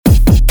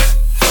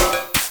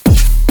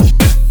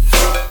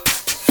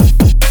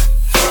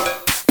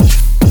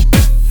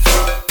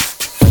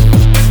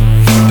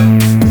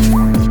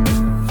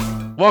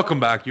Welcome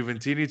back,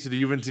 Juventini, to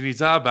the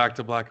Juventinita Back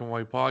to Black and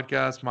White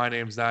podcast. My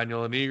name's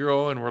Daniel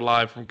Anigro, and we're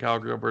live from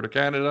Calgary, Alberta,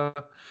 Canada.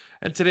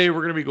 And today we're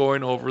going to be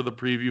going over the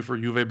preview for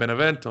Juve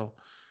Benevento.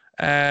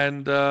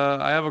 And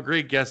I have a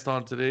great guest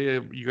on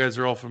today. You guys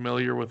are all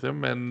familiar with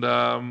him. And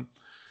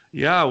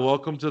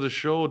welcome to the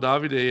show,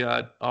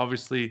 Davide.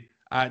 Obviously,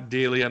 at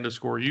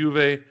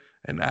daily_Juve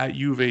and at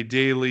Juve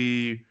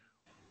Daily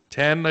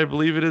 10, I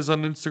believe it is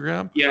on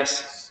Instagram.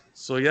 Yes.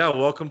 So,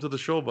 welcome to the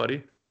show,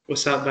 buddy.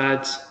 What's up,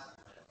 Bads?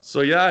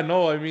 So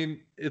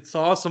it's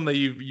awesome that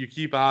you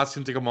keep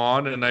asking to come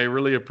on, and I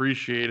really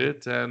appreciate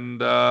it.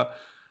 And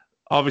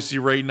obviously,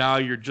 right now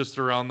you're just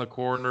around the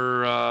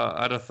corner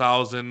at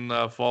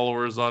 1,000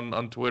 followers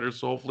on Twitter.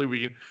 So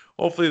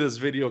hopefully this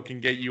video can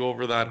get you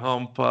over that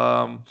hump.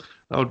 That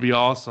would be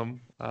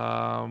awesome.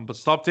 But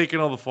stop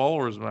taking all the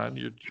followers, man.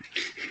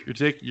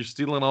 You're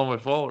stealing all my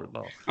followers.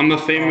 No, I'm the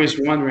famous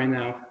one right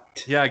now.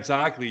 Yeah,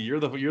 exactly.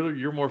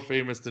 You're more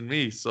famous than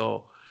me.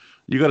 So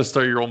you got to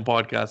start your own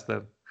podcast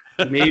then.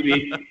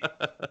 Maybe.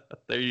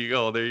 There you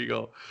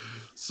go.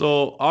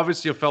 So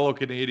obviously a fellow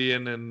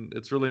Canadian, and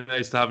it's really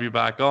nice to have you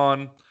back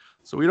on.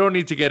 So we don't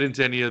need to get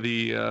into any of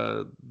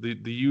the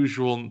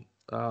usual,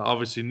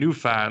 obviously new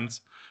fans,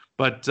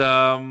 but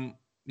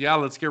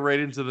let's get right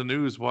into the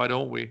news. Why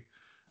don't we?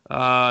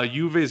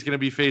 Juve is going to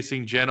be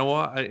facing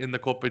Genoa in the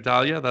Coppa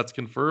Italia. That's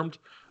confirmed.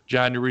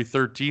 January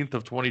 13th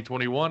of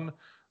 2021.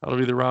 That'll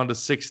be the round of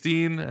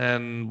 16,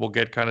 and we'll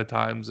get kind of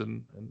times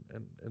and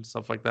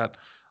stuff like that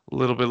a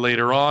little bit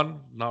later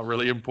on. Not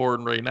really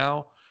important right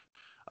now.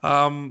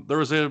 There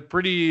was a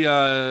pretty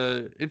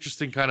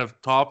interesting kind of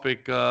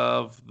topic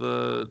of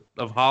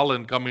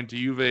Haaland coming to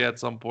Juve at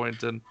some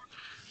point, and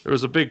there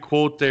was a big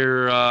quote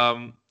there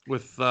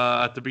with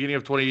at the beginning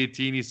of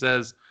 2018. He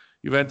says,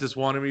 "Juventus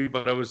wanted me,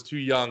 but I was too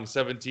young,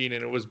 17,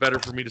 and it was better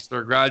for me to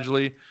start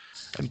gradually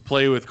and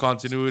play with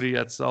continuity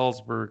at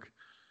Salzburg."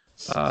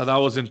 That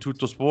was in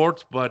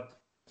Tuttosport, but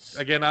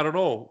again, I don't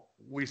know.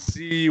 We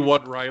see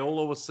what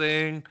Raiola was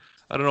saying.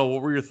 I don't know.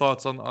 What were your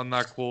thoughts on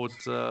that quote,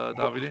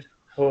 Davide?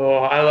 Oh,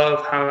 I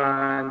love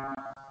Haaland,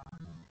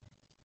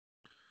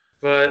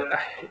 but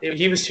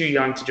he was too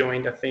young to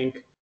join, I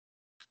think.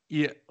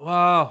 Yeah,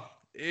 well,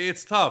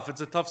 it's tough.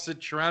 It's a tough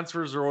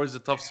transfers are always a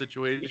tough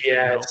situation.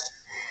 Yes.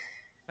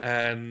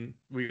 And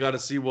we got to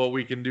see what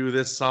we can do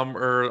this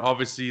summer,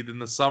 obviously in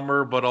the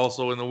summer, but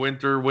also in the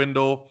winter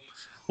window.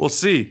 We'll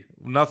see.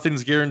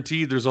 Nothing's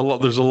guaranteed. There's a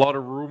lot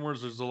of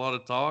rumors. There's a lot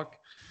of talk.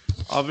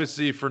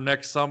 Obviously, for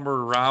next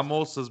summer,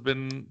 Ramos has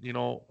been,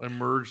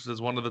 emerged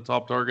as one of the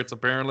top targets,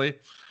 apparently.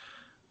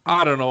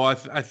 I don't know. I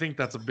think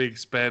that's a big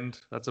spend.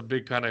 That's a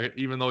big kind of,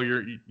 even though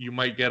you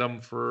might get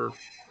him for,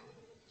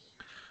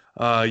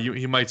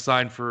 he might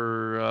sign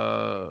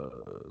for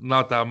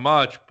not that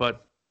much,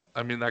 but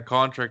I mean, that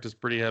contract is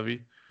pretty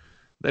heavy.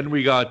 Then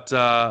we got,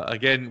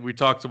 again, we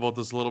talked about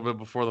this a little bit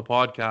before the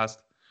podcast.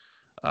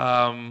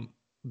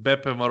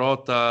 Beppe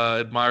Marotta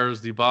admires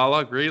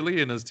Dybala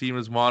greatly, and his team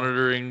is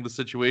monitoring the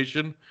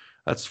situation.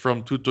 That's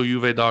from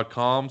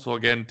tuttojuve.com. So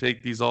again,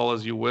 take these all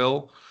as you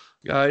will,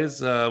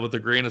 guys, with a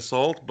grain of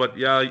salt. But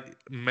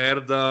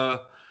Merda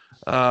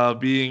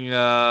being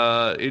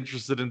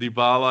interested in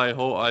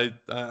Dybala,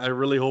 I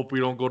really hope we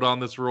don't go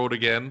down this road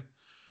again,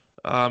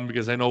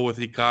 because I know with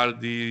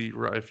Icardi,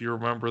 if you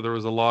remember, there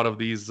was a lot of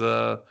these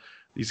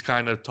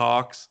kind of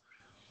talks.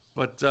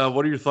 But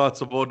what are your thoughts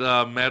about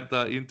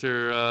Merda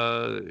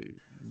Inter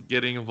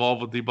getting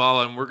involved with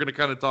Dybala? And we're going to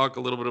kind of talk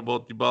a little bit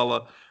about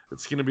Dybala.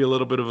 It's going to be a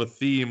little bit of a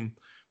theme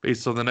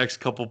based on the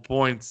next couple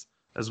points,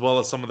 as well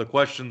as some of the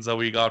questions that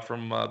we got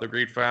from the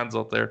great fans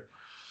out there.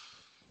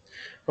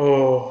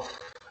 Oh,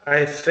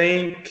 I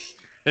think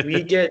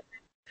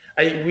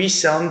we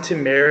sell him to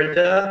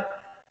Merida.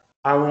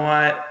 I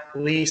want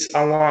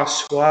a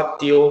swap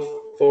deal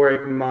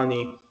for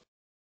money.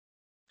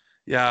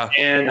 Yeah,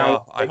 and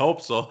I hope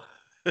so.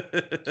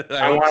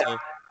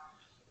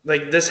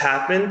 Like this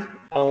happened,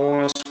 I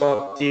want to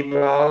swap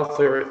Dybala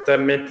for the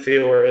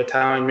midfielder,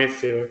 Italian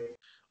midfielder.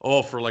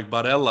 Oh, for like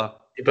Barella.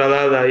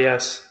 Barella,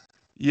 yes.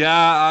 Yeah,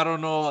 I don't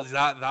know.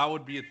 That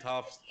would be a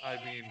tough. I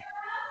mean,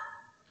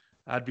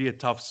 that'd be a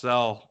tough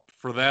sell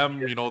for them.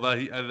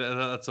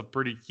 That's a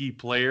pretty key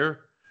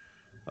player.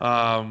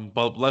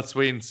 But let's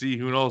wait and see.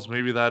 Who knows?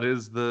 Maybe that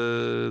is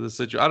the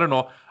situation. I don't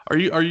know.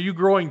 Are you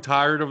growing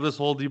tired of this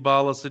whole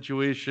Dybala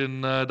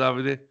situation,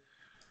 Davide?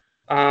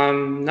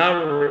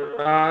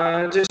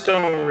 I just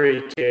don't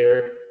really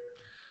care.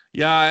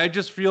 Yeah, I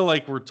just feel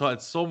like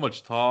it's so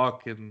much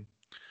talk and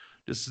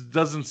just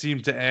doesn't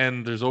seem to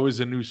end. There's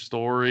always a new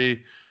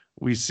story.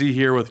 We see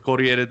here with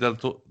Corriere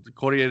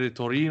di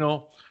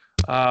Torino,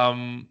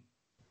 Dybala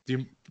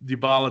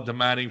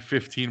demanding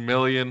 15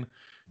 million.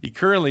 He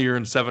currently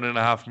earns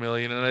 7.5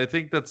 million, and I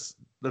think that's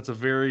a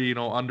very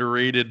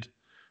underrated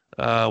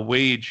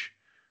wage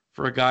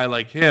for a guy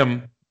like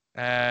him.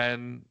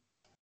 And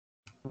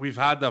we've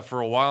had that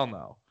for a while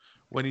now.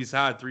 When he's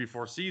had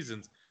 3-4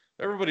 seasons,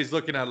 everybody's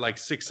looking at like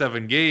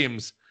 6-7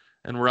 games,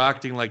 and we're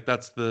acting like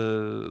that's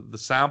the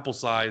sample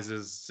size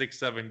is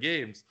 6-7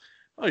 games.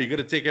 Oh, you got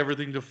to take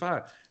everything to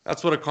fact.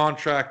 That's what a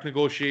contract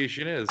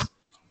negotiation is.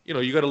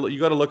 You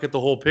gotta look at the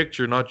whole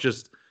picture, not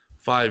just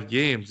 5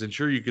 games. And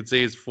sure, you could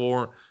say it's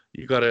 4.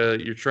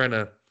 You're trying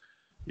to,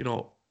 you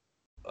know,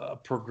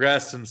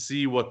 progress and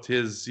see what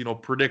his,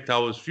 predict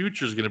how his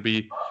future is going to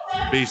be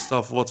based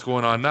off what's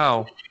going on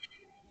now.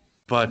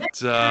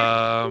 But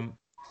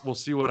we'll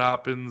see what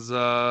happens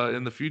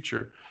in the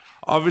future.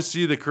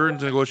 Obviously, the current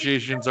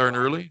negotiations aren't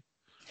early.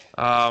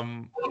 They're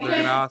going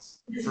to ask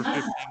for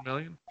 15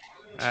 million,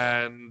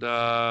 and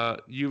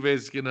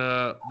Juve's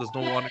does not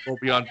want to go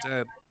beyond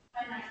 10.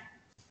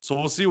 So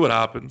we'll see what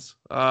happens.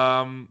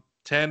 10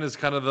 is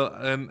kind of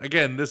and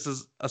again, this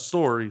is a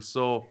story,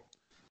 so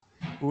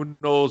who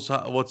knows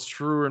what's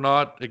true or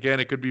not. Again,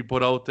 it could be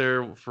put out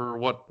there for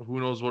who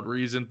knows what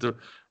reason to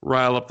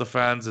rile up the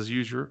fans as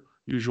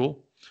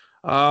usual.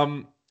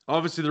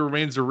 Obviously, there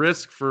remains a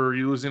risk for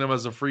you losing him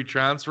as a free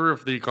transfer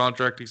if the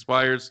contract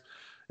expires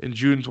in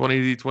June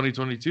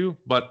 2022.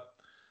 But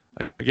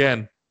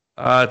again,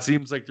 it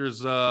seems like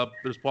there's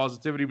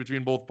positivity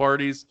between both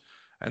parties,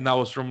 and that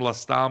was from La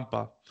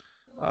Stampa.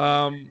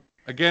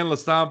 Again, La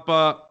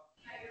Stampa,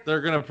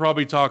 they're going to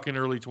probably talk in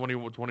early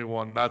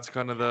 2021. That's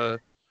kind of the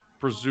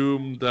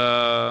presumed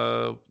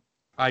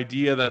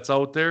idea that's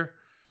out there.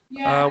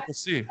 We'll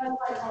see.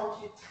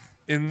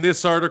 In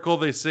this article,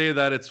 they say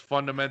that it's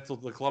fundamental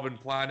to the club in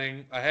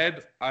planning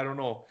ahead. I don't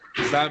know.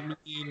 Does that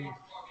mean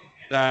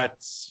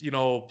that,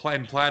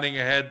 planning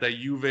ahead that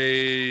Juve,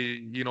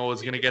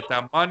 is going to get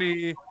that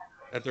money,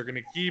 that they're going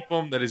to keep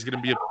him, that he's going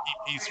to be a key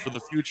piece for the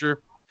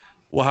future?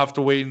 We'll have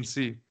to wait and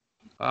see.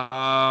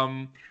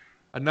 More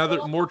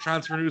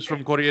transfer news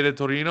from Corriere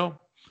Torino.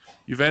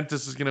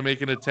 Juventus is going to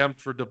make an attempt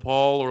for De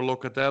Paul or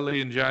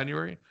Locatelli in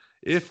January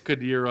if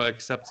Khedira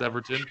accepts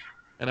Everton.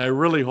 And I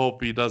really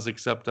hope he does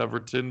accept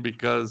Everton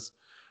because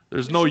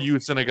there's no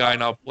use in a guy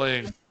not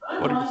playing.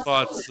 What are your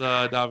thoughts,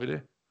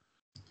 Davide?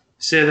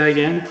 Say that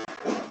again.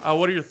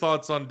 What are your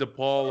thoughts on De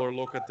Paul or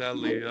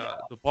Locatelli?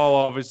 De Paul,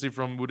 obviously,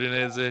 from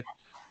Udinese.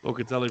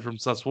 Locatelli from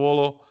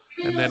Sassuolo.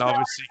 And then,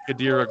 obviously,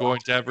 Khedira going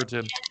to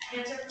Everton.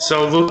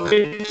 So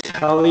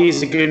Locatelli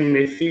is a good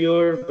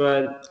midfielder,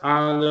 but I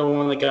don't know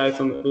one of the guys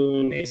from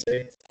Udinese.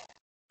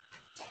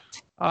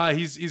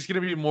 He's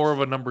going to be more of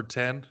a number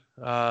 10.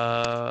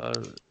 That's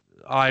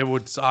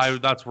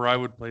where I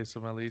would place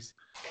him at least.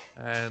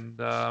 And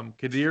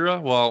Khedira,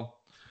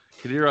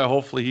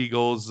 hopefully he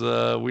goes.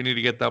 We need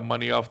to get that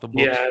money off the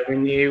books. Yeah, we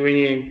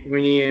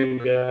need him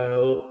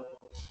go.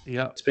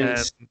 Yeah,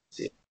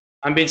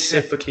 I'm been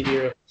sick for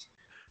Khedira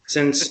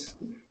since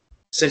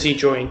he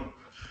joined.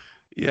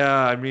 Yeah,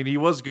 I mean he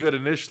was good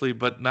initially,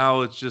 but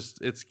now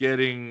it's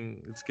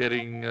getting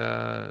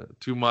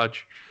too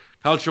much.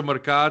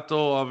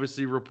 Calciomercato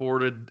obviously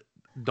reported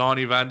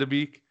Donny van de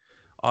Beek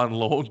on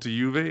loan to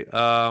Juve.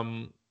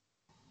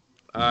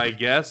 I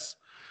guess.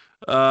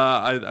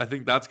 I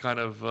think that's kind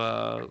of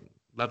a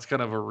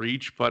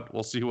reach, but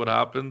we'll see what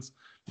happens.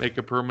 Make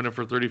it permanent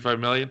for 35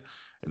 million.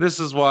 And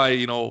this is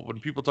why, when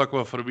people talk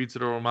about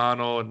Fabrizio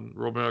Romano and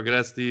Romeo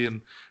Agresti,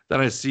 and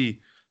then I see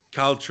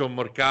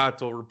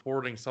Calciomercato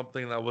reporting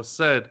something that was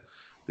said,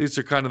 these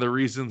are kind of the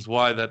reasons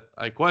why that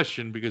I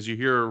question, because you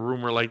hear a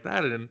rumor like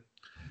that, and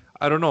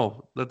I don't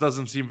know, that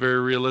doesn't seem very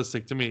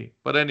realistic to me.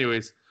 But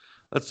anyways,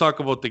 let's talk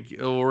about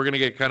we're going to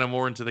get kind of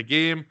more into the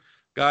game.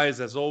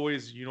 Guys, as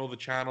always, the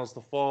channels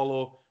to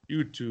follow,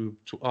 YouTube,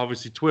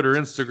 obviously Twitter,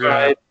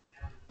 Instagram.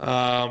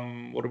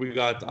 What do we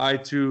got?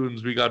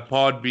 iTunes, we got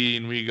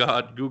Podbean, we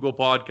got Google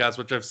Podcasts,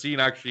 which I've seen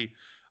actually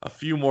a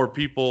few more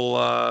people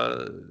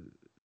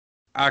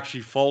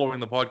actually following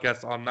the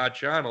podcast on that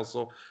channel.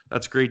 So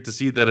that's great to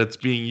see that it's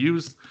being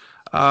used.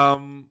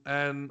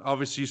 And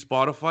obviously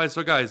Spotify.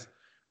 So guys,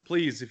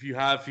 please, if you've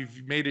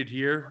made it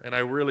here, and I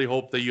really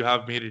hope that you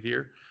have made it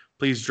here,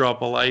 please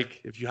drop a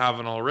like if you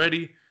haven't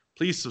already.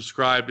 Please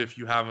subscribe if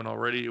you haven't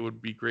already. It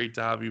would be great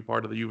to have you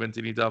part of the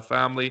Juventinita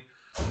family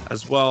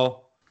as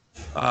well.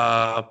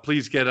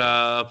 Please get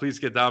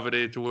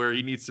Davide to where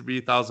he needs to be,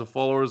 1,000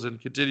 followers, and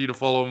continue to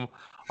follow him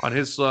on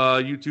his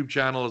YouTube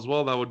channel as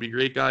well. That would be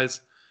great,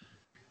 guys.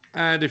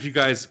 And if you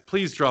guys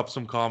please drop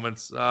some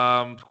comments,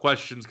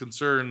 questions,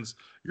 concerns,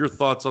 your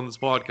thoughts on this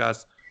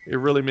podcast. It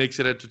really makes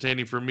it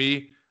entertaining for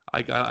me.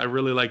 I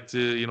really like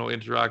to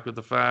interact with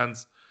the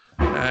fans,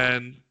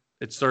 and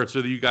it starts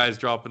with you guys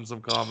dropping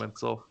some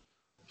comments. So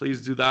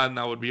please do that, and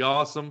that would be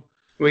awesome.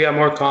 We got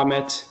more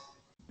comments.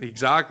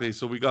 Exactly.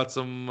 So we got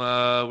some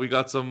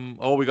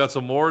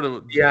more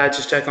to. Yeah,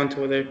 just check on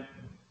Twitter.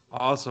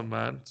 Awesome,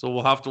 man. So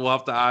we'll have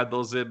to add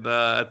those in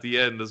at the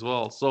end as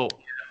well. So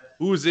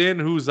who's in,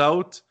 who's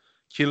out?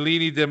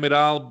 Chiellini,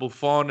 Demiral,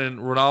 Buffon, and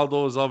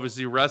Ronaldo is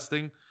obviously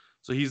resting,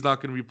 so he's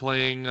not going to be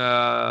playing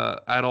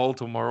at all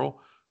tomorrow.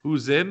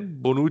 Who's in?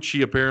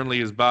 Bonucci apparently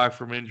is back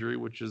from injury,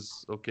 which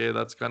is okay.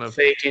 That's kind of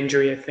fake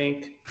injury, I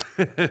think.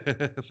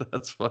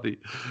 That's funny.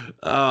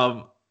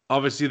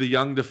 Obviously, the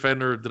young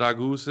defender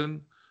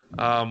Dragusin,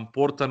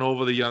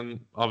 Portanova, the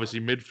young obviously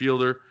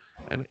midfielder,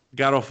 and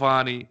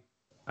Garofani.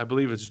 I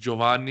believe it's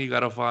Giovanni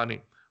Garofani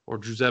or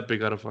Giuseppe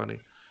Garofani,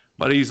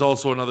 but he's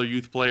also another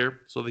youth player,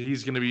 so that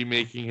he's going to be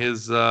making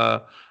his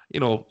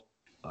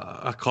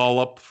a call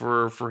up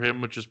for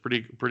him, which is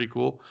pretty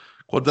cool.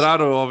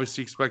 Cuadrado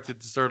obviously expected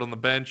to start on the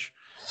bench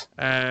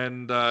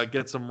and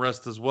get some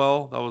rest as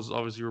well. That was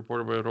obviously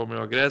reported by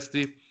Romeo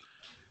Agresti.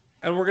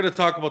 And we're going to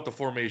talk about the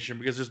formation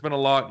because there's been a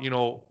lot,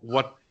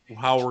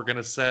 how we're going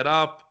to set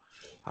up,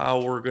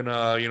 how we're going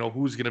to,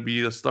 who's going to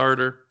be the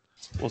starter.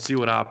 We'll see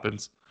what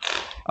happens.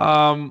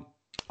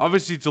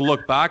 Obviously, to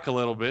look back a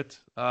little bit,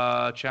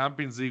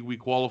 Champions League, we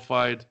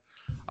qualified,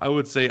 I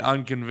would say,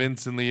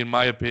 unconvincingly, in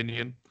my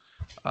opinion.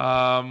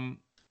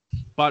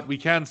 But we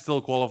can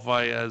still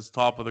qualify as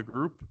top of the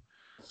group.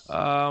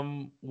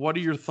 What are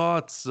your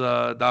thoughts,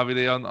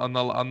 Davide,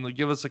 on the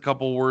give us a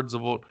couple words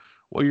about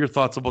what your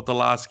thoughts about the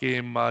last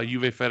game,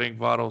 Juve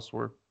Ferencváros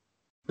were?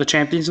 The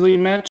Champions League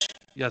match?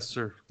 Yes,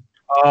 sir.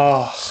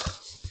 Oh,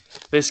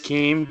 this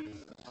game,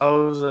 I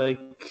was like,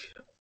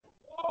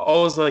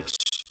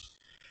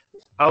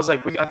 I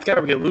thought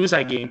we could lose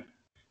that game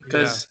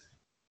because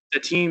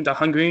the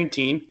Hungarian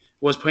team,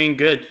 was playing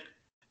good.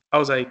 I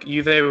was like,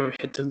 Juve were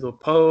hit to the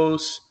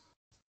post.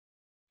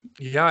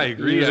 Yeah, I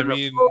agree. I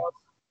mean,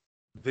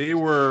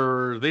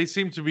 they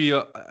seemed to be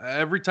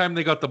every time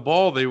they got the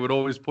ball, they would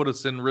always put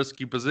us in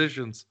risky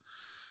positions,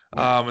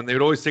 and they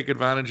would always take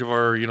advantage of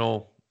our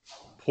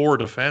poor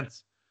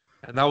defense,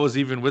 and that was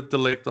even with De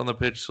Ligt on the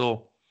pitch.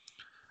 So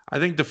I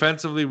think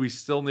defensively we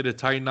still need to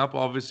tighten up.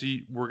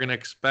 Obviously, we're going to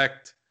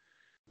expect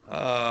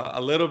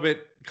a little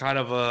bit, kind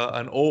of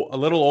a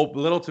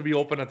little to be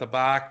open at the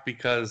back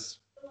because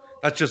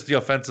that's just the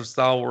offensive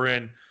style we're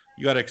in.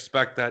 You got to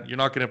expect that. You're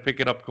not going to pick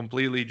it up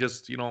completely.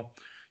 Just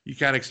you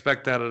can't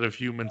expect that out of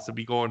humans to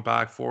be going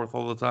back forth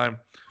all the time,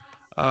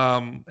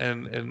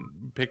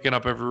 and picking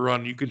up every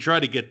run. You can try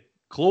to get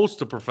close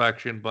to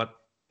perfection, but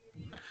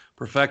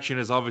perfection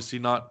is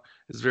obviously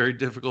is very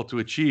difficult to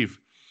achieve.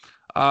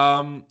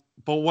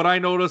 But what I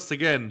noticed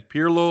again,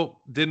 Pirlo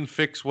didn't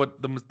fix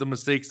what the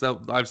mistakes that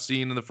I've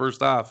seen in the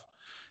first half.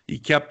 He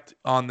kept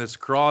on this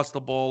cross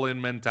the ball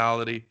in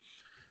mentality,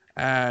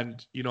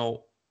 and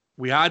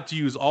we had to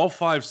use all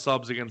 5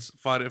 subs against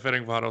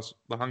Ferencváros,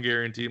 the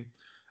Hungarian team,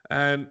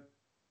 and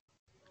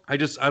I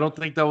don't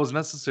think that was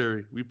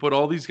necessary. We put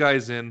all these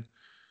guys in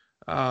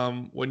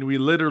when we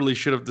literally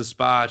should have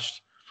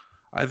dispatched.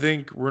 I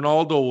think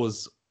Ronaldo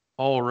was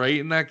all right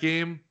in that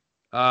game.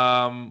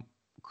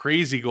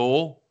 Crazy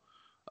goal.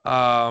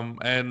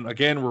 And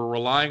again, we're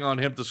relying on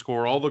him to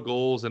score all the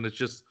goals, and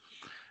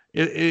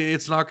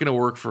it's not going to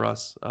work for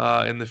us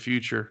in the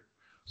future.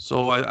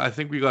 So I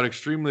think we got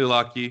extremely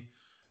lucky.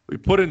 We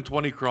put in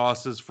 20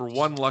 crosses for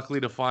one,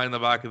 luckily, to find the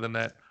back of the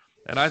net.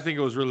 And I think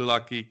it was really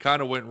lucky.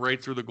 Kind of went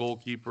right through the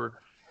goalkeeper.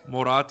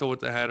 Morata with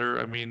the header.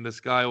 I mean, this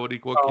guy, what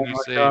can you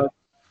say? God.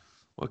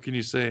 What can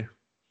you say?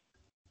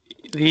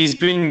 He's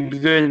been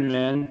good,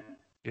 man.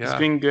 Yeah. He's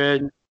been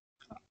good.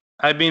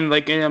 I've been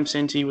liking him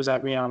since he was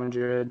at Real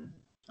Madrid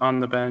on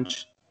the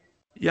bench.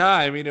 Yeah,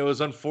 I mean, it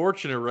was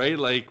unfortunate, right?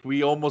 Like,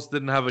 we almost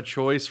didn't have a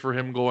choice for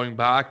him going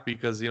back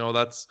because,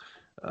 that's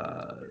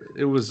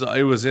it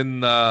was in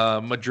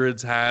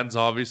Madrid's hands.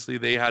 Obviously,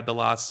 they had the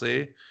last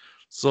say.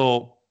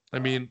 So, I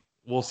mean,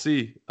 we'll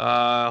see.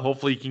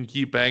 Hopefully, he can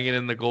keep banging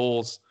in the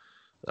goals.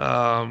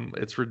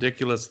 It's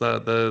ridiculous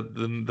that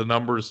the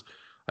numbers.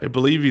 I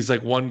believe he's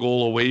like 1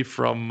 goal away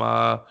from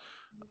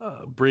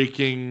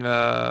breaking,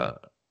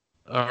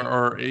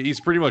 or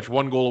he's pretty much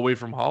 1 goal away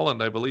from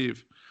Haaland, I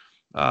believe.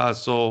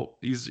 So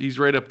he's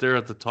right up there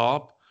at the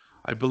top.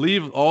 I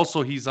believe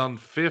also he's on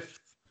 5th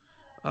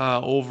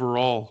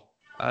overall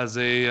as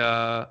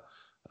a.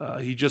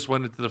 He just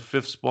went into the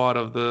 5th spot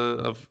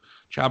of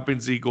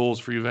Champions League goals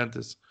for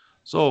Juventus.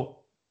 So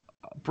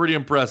pretty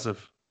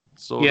impressive.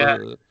 So yeah,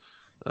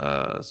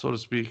 so to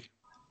speak.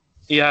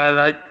 Yeah,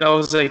 that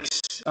was like,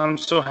 I'm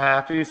so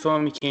happy for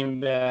him. He came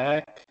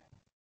back,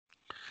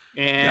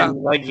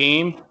 and that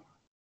game.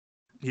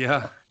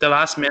 Yeah. The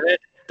last minute,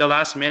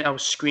 I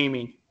was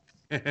screaming.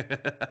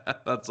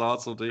 That's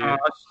awesome to hear.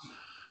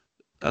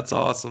 That's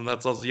awesome.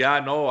 Yeah,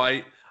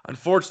 no,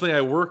 unfortunately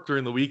I worked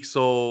during the week,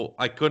 so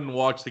I couldn't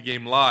watch the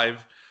game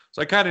live.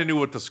 So I kind of knew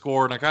what the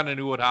score and I kind of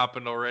knew what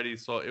happened already.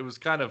 So it was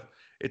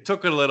it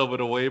took it a little bit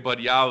away. But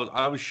yeah,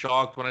 I was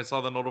shocked when I saw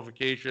the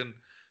notification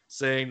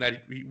saying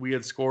that we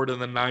had scored in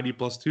the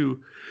 90+2.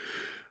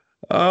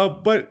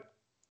 But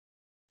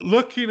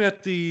looking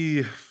at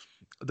the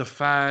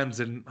fans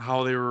and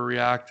how they were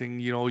reacting,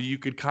 you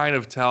could kind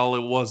of tell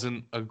it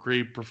wasn't a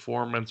great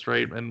performance,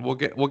 right? And we'll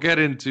get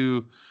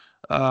into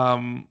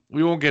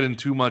we won't get in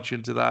too much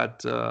into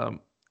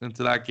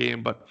that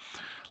game, but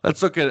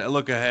let's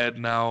look ahead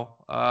now.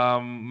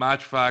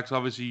 Match facts,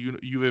 obviously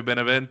Juve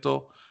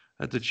Benevento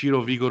at the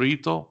Ciro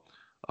Vigorito.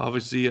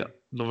 Obviously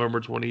November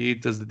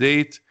 28th is the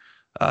date.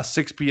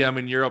 6 p.m.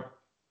 in Europe,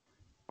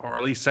 or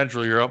at least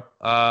Central Europe.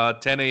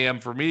 10 a.m.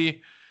 for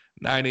me,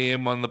 9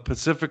 a.m. on the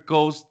Pacific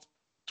Coast,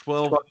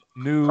 12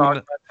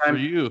 noon for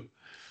you.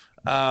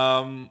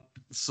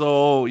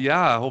 So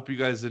yeah, I hope you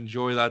guys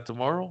enjoy that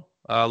tomorrow.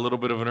 A little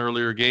bit of an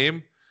earlier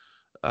game,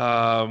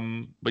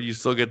 but you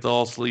still get to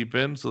all sleep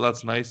in, so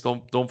that's nice.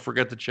 Don't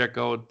forget to check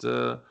out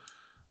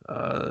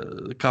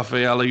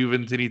Cafe alla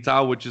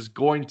Juventinità, which is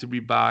going to be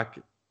back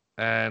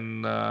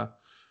and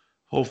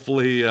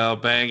hopefully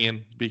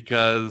banging,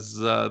 because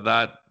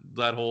that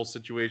whole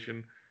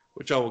situation,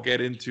 which I will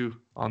get into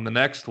on the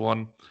next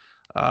one,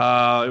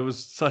 it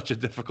was such a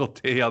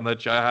difficult day on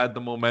that. I had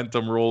the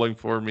momentum rolling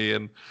for me,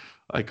 and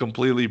I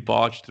completely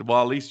botched it.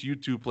 Well, at least you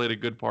two played a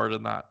good part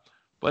in that.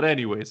 But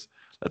anyways,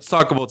 let's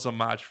talk about some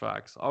match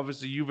facts.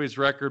 Obviously, Juve's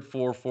record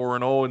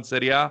 4-4-0 in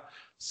Serie A,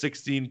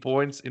 16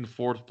 points in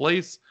fourth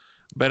place.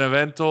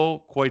 Benevento,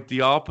 quite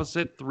the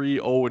opposite,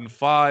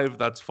 3-0-5.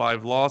 That's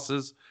 5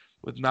 losses,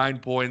 with 9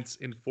 points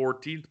in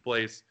 14th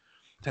place.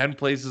 10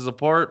 places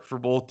apart for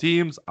both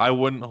teams. I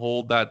wouldn't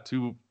hold that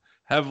too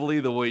heavily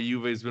the way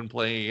Juve's been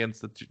playing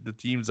against the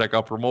teams that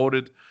got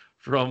promoted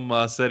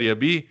from Serie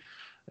B,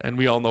 and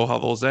we all know how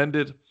those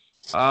ended.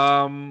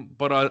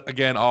 But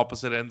again,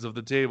 opposite ends of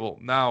the table.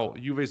 Now,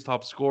 Juve's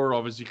top scorer,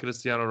 obviously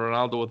Cristiano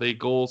Ronaldo with 8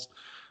 goals.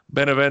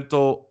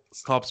 Benevento's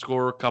top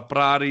scorer,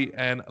 Caprari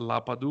and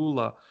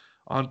Lapadula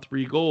on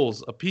 3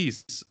 goals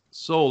apiece.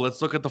 So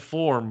let's look at the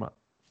form.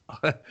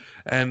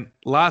 And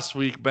last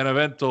week,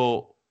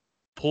 Benevento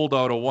pulled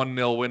out a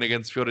 1-0 win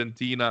against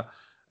Fiorentina,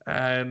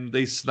 and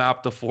they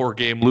snapped a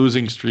 4-game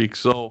losing streak.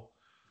 So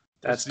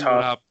that's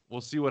tough.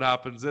 We'll see what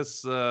happens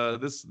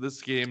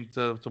this game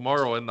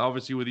tomorrow. And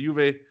obviously with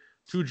Juve,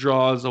 2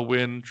 draws, a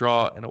win,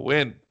 draw, and a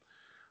win.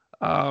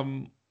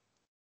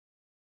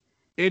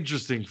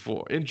 Interesting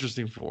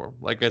form.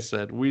 Like I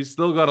said, we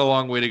still got a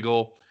long way to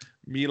go.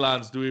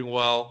 Milan's doing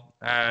well,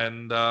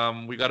 and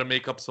we got to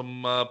make up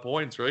some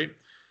points, right?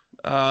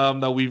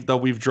 That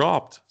we've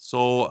dropped.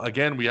 So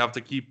again, we have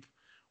to keep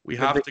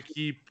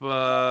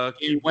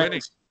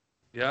winning.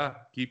 Yeah,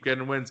 keep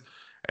getting wins.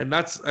 And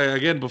that's,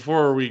 again,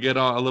 before we get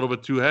a little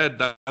bit too ahead,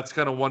 that's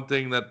kind of one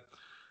thing that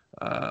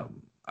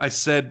I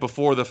said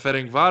before the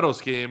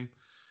Ferencváros game.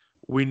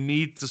 We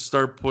need to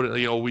start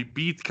putting, we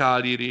beat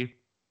Cagliari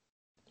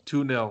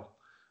 2-0.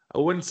 I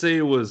wouldn't say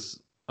it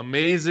was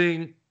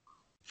amazing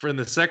for in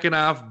the second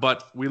half,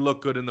 but we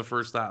look good in the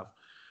first half.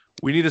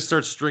 We need to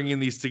start stringing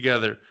these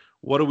together.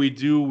 What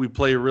do? We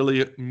play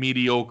really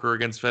mediocre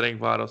against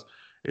Ferencváros.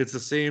 It's the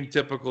same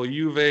typical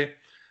Juve.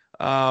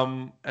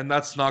 And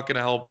that's not going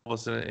to help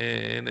us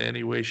in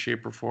any way,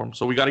 shape, or form.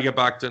 So we got to get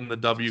back to in the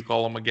W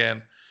column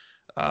again,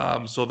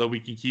 so that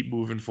we can keep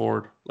moving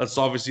forward. Let's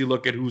obviously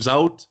look at who's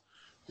out.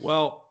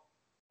 Well,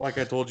 like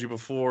I told you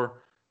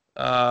before,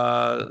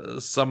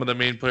 some of the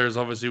main players,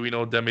 obviously, we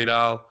know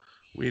Demiral,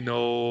 we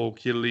know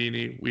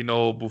Chiellini, we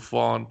know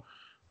Buffon,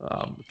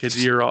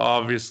 Khedira,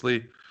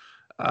 obviously.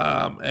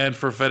 And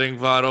for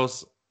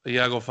Ferencváros,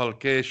 Iago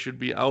Falqué should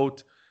be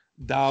out.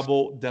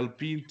 Dabo, Del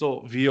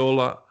Pinto,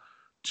 Viola,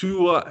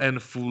 Tua, and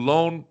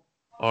Foulon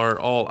are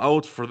all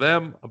out for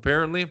them,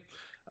 apparently.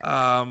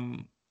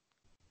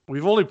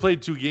 We've only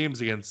played 2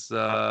 games against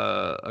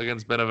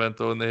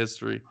Benevento in the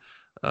history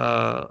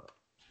that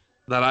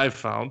I've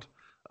found.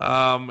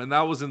 And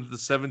that was in the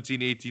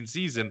 17-18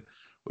 season,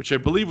 which I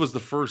believe was the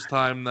first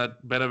time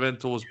that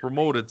Benevento was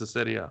promoted to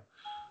Serie A.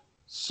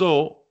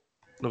 So,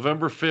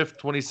 November 5th,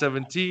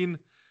 2017,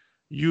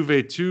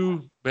 Juve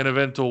 2,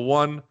 Benevento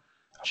 1.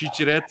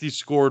 Cicciretti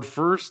scored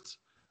first,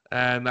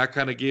 and that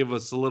kind of gave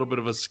us a little bit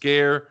of a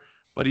scare.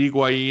 But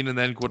Higuain and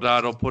then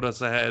Cuadrado put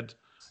us ahead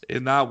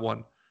in that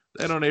one.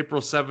 Then on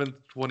April 7th,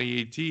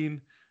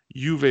 2018,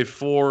 Juve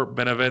 4,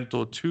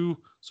 Benevento 2.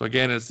 So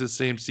again, it's the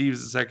same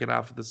season, the second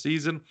half of the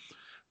season.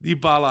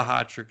 Dybala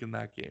hat-trick in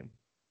that game.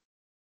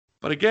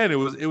 But again, it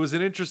was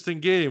an interesting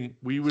game.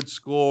 We would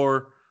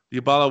score,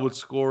 Dybala would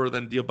score,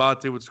 then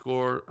Diabate would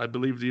score. I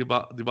believe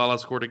Dybala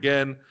scored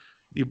again.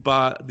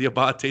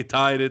 Diabate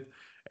tied it.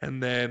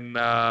 And then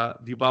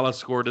Dybala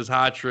scored his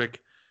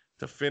hat-trick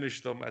to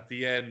finish them at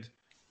the end,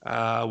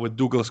 with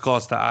Douglas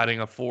Costa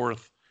adding a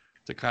 4th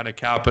to kind of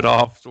cap it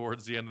off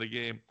towards the end of the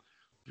game.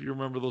 If you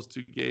remember those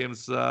 2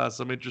 games,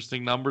 some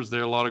interesting numbers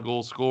there. A lot of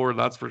goals scored,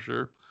 that's for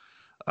sure.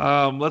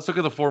 Let's look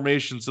at the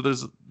formation. So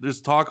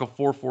there's talk of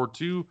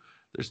 4-4-2.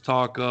 There's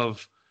talk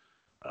of,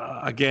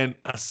 again,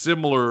 a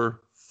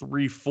similar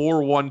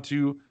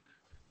 3-4-1-2,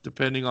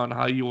 depending on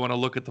how you want to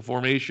look at the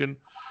formation.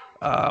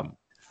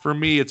 For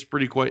me,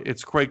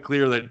 it's quite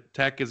clear that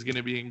Tech is going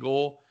to be in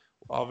goal,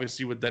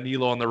 obviously with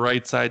Danilo on the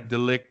right side, De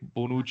Ligt,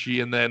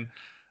 Bonucci, and then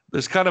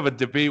there's kind of a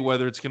debate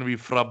whether it's going to be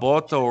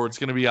Frabotta or it's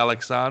going to be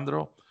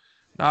Alexandro.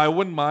 Now, I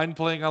wouldn't mind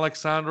playing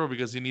Alexandro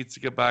because he needs to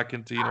get back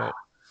into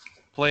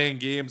playing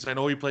games. I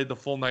know he played the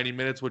full 90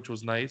 minutes, which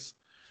was nice,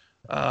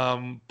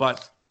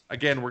 but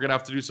again, we're going to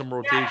have to do some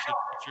rotation.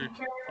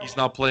 He's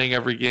not playing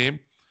every game.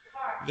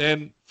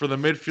 Then for the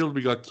midfield,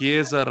 we got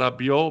Chiesa,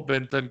 Rabiot,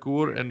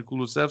 Bentancur, and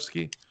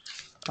Kulusevski.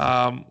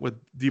 With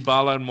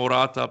Dybala and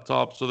Morata up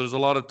top. So there's a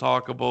lot of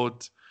talk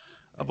about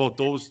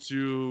those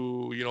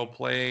two,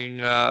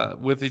 playing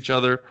with each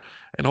other,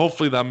 and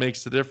hopefully that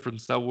makes the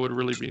difference. That would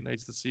really be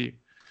nice to see.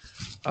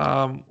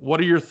 What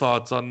are your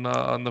thoughts on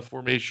the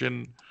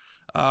formation?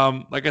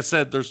 Like I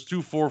said, there's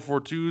 2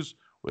 4-4-2s,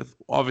 with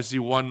obviously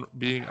one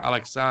being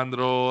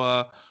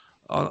Alexandro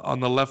on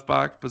the left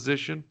back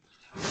position,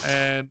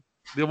 and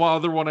the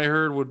other one I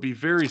heard would be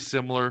very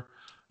similar.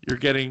 You're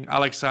getting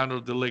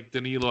Alexandro, De Ligt,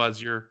 Danilo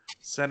as your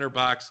center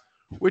backs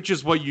which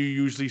is what you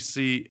usually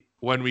see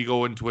when we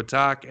go into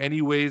attack.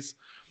 Anyways,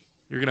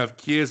 you're going to have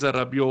Chiesa,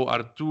 Rabiot,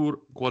 Artur,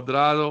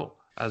 Cuadrado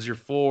as your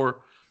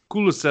 4.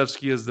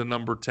 Kulusevski is the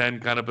number 10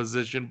 kind of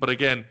position. But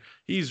again,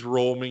 he's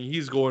roaming.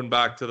 He's going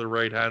back to the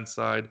right-hand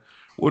side.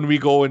 When we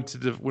go into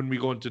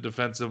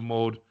defensive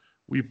mode,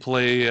 we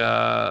play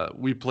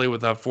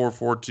with that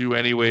 4-4-2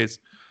 anyways.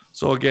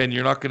 So again,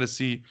 you're not going to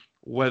see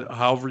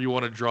however you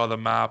want to draw the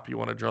map. You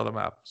want to draw the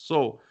map.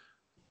 So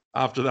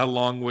after that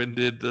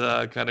long-winded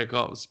kind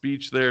of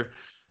speech there,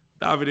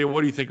 Davide,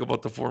 what do you think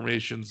about the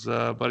formations,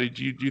 buddy?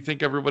 Do you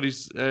think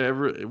everybody's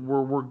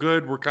we're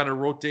good? We're kind of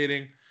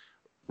rotating.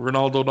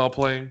 Ronaldo not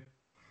playing.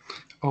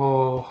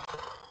 Oh,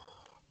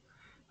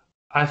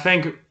 I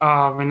think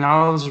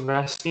Ronaldo's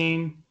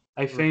resting.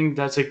 I think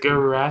that's a good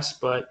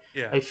rest, but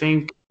I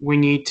think we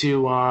need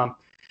to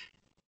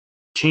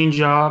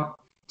change up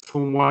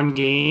from one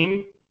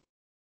game.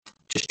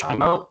 Just try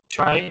them out.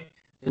 Try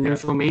the new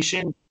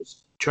formation.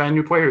 Just try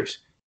new players.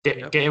 Get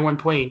everyone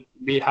playing.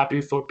 Be happy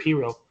for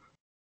Pirlo.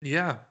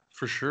 Yeah,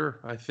 for sure.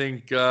 I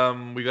think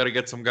we got to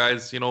get some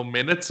guys,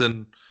 minutes.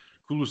 And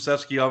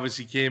Kulusevski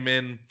obviously came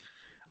in.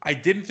 I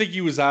didn't think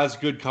he was as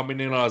good coming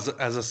in as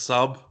a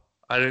sub.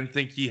 I didn't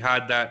think he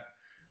had that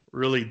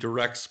really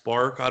direct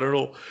spark. I don't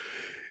know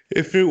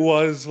if it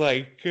was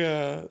like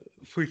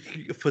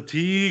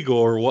fatigue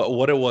or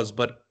what it was,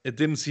 but it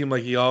didn't seem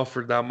like he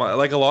offered that much.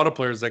 Like a lot of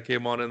players that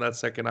came on in that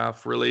second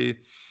half really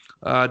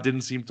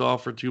didn't seem to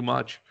offer too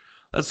much.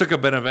 Let's look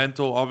at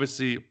Benevento.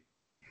 Obviously,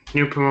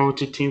 new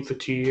promoted team for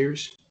 2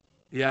 years.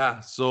 Yeah,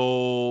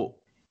 so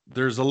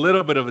there's a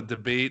little bit of a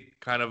debate.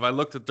 Kind of, I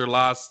looked at their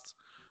last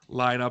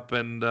lineup,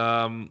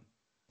 and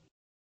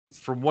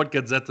from what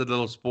Gazzetta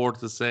dello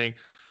Sport is saying,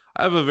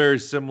 I have a very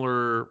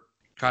similar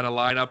kind of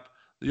lineup.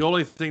 The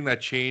only thing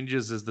that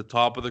changes is the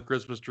top of the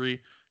Christmas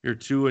tree, your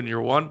 2 and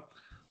your 1.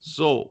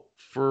 So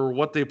for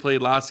what they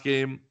played last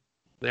game,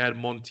 they had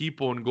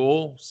Montipo in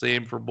goal,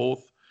 same for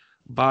both.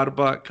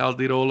 Barba,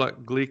 Caldirola,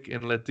 Glick,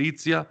 and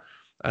Letizia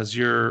as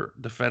your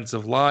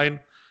defensive line.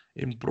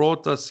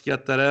 Improta,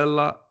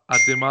 Schiattarella,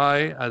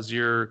 Atemai as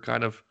your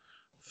kind of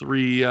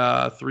three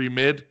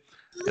mid.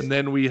 And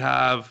then we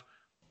have,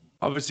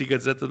 obviously,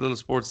 Gazzetta dello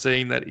Sport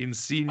saying that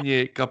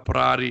Insigne,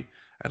 Caprari,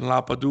 and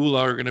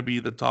Lapadula are going to be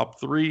the top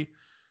 3,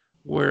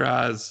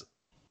 whereas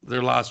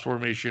their last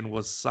formation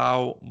was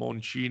Sao,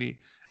 Moncini,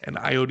 and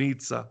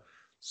Ionizza.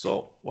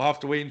 So we'll have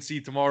to wait and see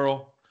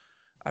tomorrow.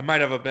 I might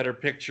have a better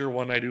picture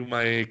when I do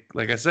my,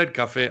 like I said,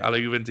 Cafe alla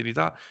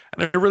Juventinità.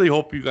 And I really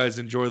hope you guys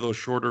enjoy those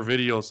shorter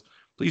videos.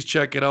 Please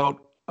check it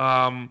out.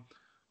 Kind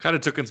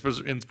of took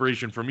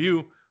inspiration from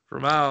you,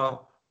 from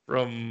Al,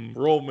 from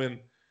Roman.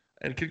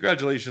 And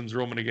congratulations,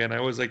 Roman, again. I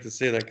always like to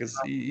say that because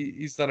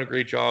he's done a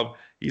great job.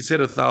 He's hit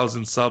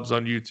 1,000 subs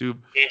on YouTube.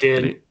 He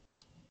did.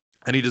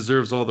 And he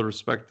deserves all the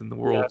respect in the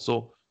world. Yeah.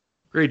 So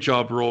great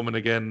job, Roman,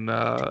 again.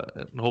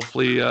 And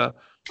hopefully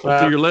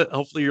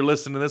you're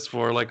listening to this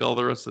for like all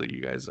the rest of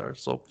you guys are.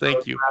 So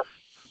thank you.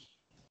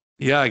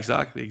 Yeah,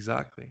 exactly.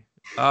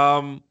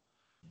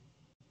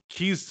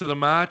 Keys to the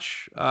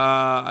match.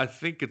 I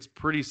think it's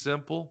pretty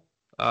simple.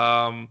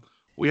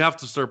 We have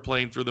to start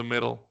playing through the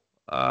middle.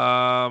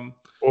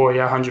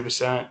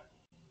 100%.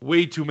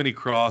 Way too many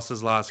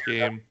crosses last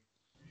game.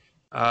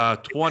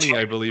 20,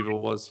 I believe it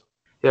was.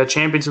 Yeah,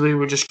 Champions League,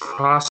 we're just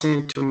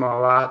crossing to him a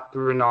lot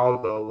through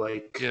Ronaldo.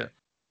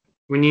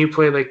 We need to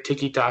play like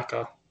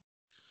tiki-taka.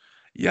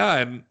 Yeah,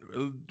 and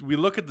we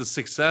look at the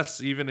success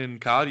even in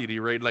Cagliari,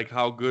 right? Like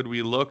how good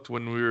we looked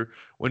when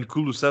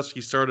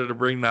Kulusevski started to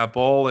bring that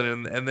ball,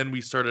 and then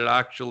we started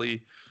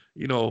actually,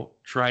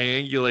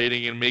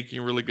 triangulating and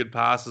making really good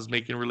passes,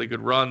 making really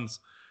good runs,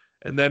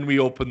 and then we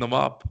opened them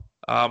up.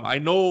 I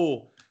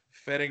know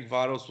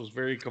Ferencváros was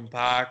very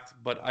compact,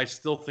 but I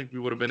still think we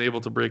would have been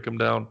able to break him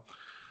down.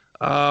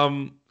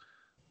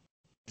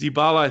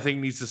 Dybala, I think,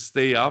 needs to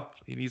stay up.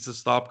 He needs to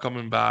stop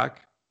coming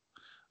back.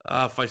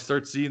 If I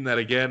start seeing that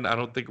again, I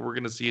don't think we're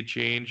going to see a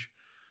change.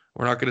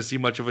 We're not going to see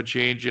much of a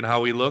change in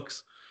how he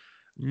looks.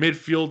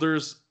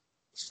 Midfielders,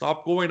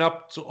 stop going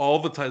up to all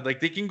the time.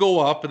 Like, they can go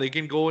up and they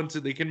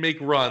can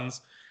make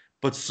runs,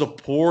 but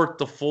support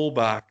the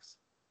fullbacks.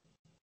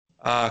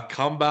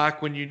 Come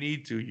back when you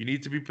need to. You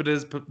need to be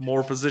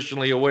more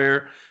positionally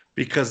aware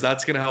because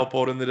that's going to help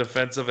out in the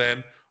defensive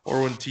end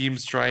or when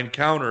teams try and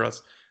counter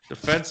us.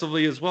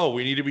 Defensively as well,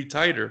 we need to be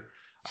tighter.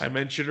 I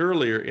mentioned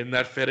earlier in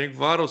that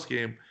Ferencváros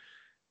game,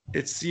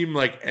 it seemed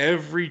like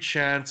every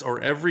chance or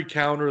every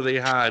counter they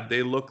had,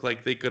 they looked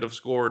like they could have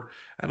scored.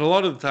 And a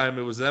lot of the time,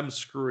 it was them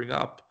screwing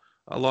up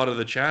a lot of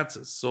the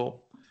chances.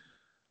 So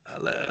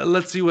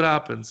let's see what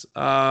happens.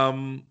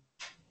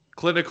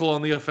 Clinical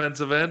on the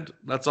offensive end,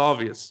 that's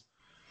obvious.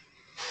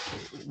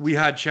 We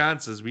had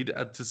chances.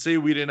 To say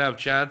we didn't have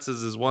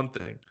chances is one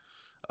thing.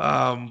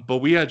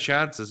 But we had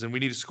chances, and we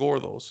need to score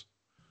those.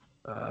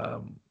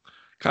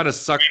 Kind of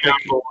suck.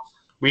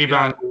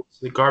 Rebound goals,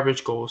 the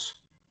garbage goals.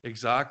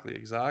 Exactly.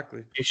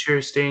 Make sure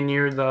to stay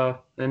near the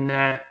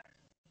net.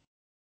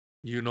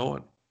 You know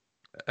it.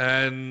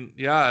 And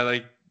yeah,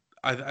 like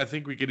I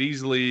think we could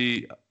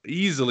easily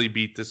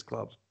beat this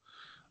club.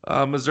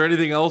 Is there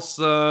anything else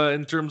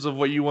in terms of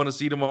what you want to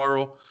see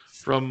tomorrow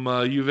from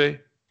Juve?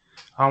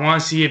 I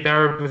want to see a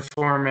better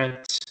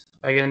performance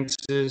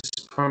against this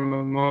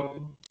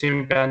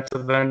team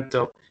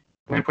Benevento.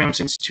 We've been playing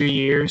since 2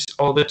 years.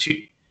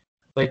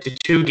 The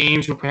two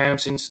games we've playing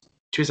since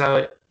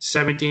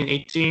 2017,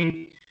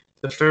 18.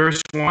 The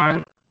first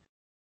one,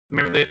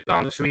 remember the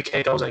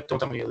 3K, I was like, don't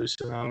tell me you lose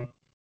to them.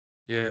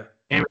 Yeah.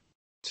 And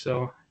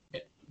so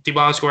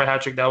Dybala scored a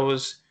hat trick.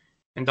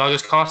 And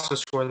Douglas Costa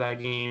scored that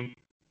game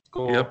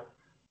goal. Yep.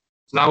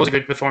 So that was a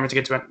good performance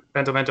against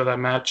Benevento that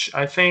match.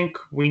 I think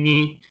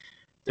the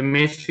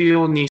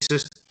midfield needs to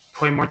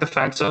play more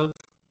defensive.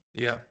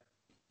 Yeah.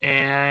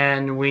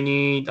 And we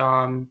need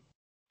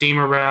Di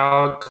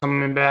Maria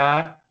coming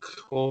back,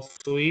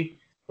 hopefully.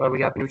 But we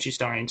got Bonucci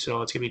starting,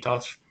 so it's going to be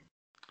tough.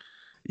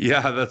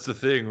 Yeah, that's the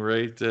thing,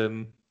 right?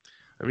 And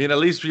I mean, at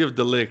least we have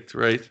De Ligt,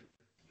 right?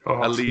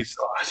 Oh, at least.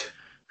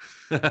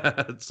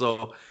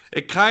 So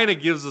it kind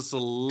of gives us a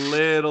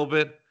little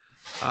bit.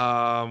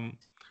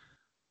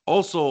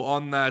 Also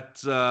on that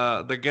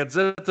the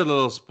Gazzetta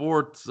dello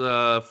Sport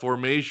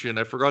formation,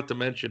 I forgot to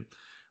mention,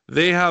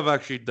 they have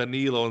actually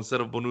Danilo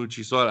instead of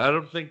Bonucci. So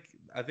I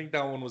think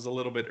that one was a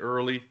little bit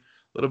early, a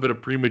little bit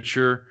of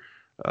premature.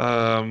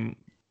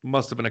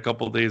 Must have been a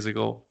couple of days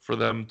ago for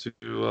them to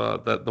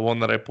the one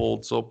that I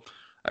pulled. So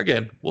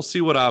again, we'll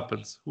see what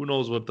happens. Who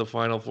knows what the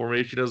final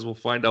formation is? We'll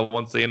find out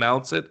once they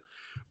announce it.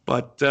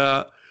 But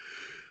I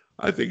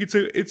think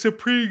it's a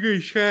pretty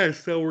good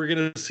chance that we're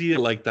gonna see it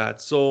like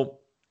that. So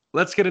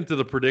let's get into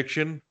the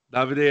prediction.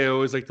 Davide, I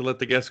always like to let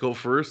the guests go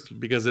first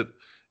because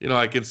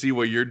I can see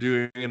what you're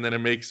doing, and then it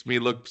makes me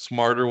look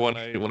smarter when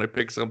I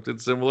pick something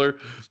similar.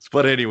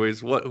 But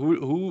anyways,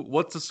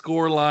 what's the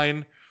score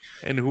line,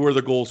 and who are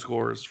the goal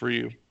scorers for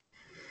you?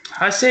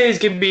 I say it's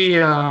gonna be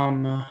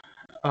a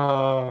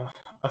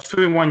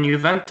 3-1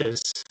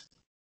 Juventus.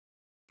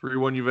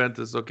 3-1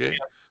 Juventus, okay.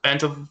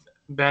 Yeah,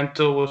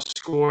 Bento will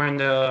score in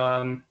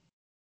the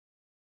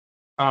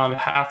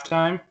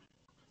halftime,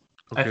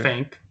 okay. I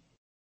think.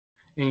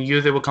 And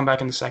Juve will come back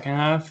in the second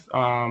half.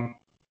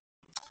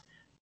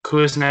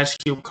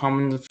 Kuznetsky will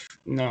come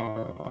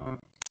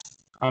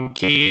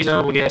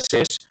Chiesa will get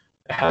assist.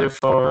 A header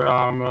for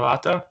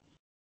Morata.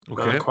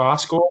 Okay.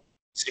 Cross goal,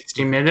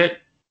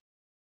 60-minute.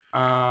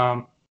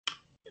 Arthur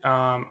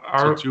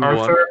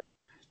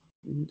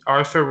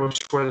will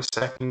score the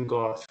second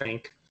goal, I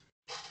think.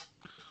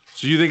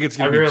 So you think it's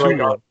going to be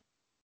 2-1?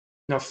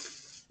 No,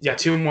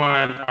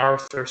 2-1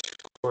 Arthur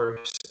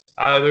scores.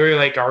 I really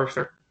like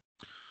Arthur.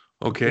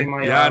 Okay.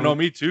 No,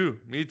 me too.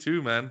 Me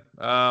too, man.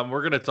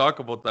 We're going to talk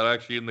about that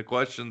actually in the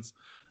questions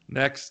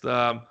next.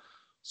 So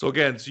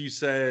again, you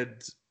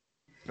said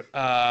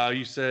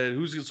who's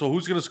going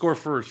to score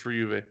first for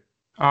Juve?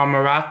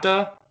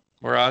 Morata.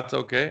 Morata,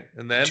 okay.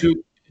 And then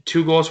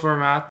two goals for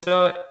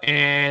Morata,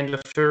 and the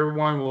third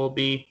one will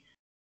be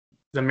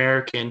the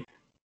American.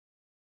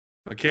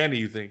 McKennie,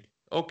 you think?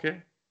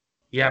 Okay.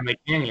 Yeah,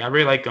 McKennie. I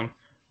really like him.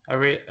 I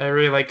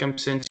really like him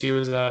since he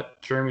was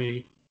at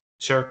Germany,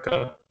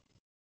 circa.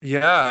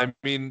 Yeah, I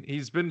mean,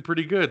 he's been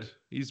pretty good.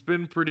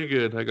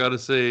 I gotta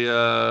say,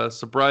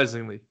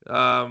 surprisingly,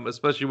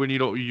 especially when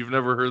you've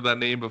never heard that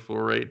name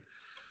before, right?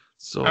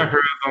 So I heard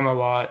of him a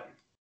lot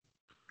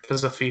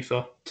because of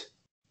FIFA.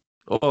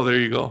 Oh, there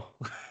you go.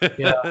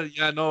 Yeah.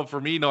 Yeah, no, for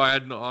me, no,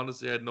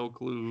 honestly, I had no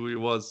clue who he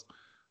was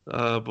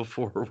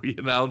before we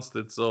announced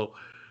it. So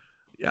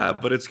yeah,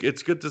 but it's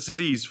good to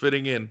see he's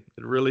fitting in.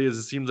 It really is.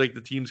 It seems like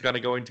the team's kind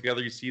of going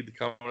together. You see the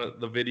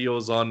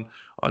videos on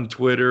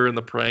Twitter and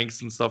the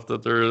pranks and stuff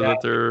that they're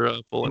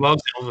pulling.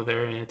 Loves it over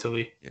there in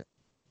Italy. Yeah.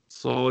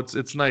 So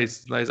it's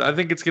nice. It's nice. I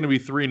think it's going to be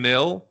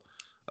 3-0.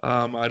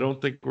 I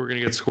don't think we're going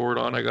to get scored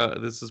on.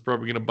 This is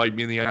probably going to bite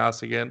me in the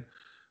ass again.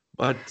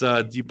 But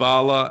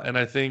Dybala and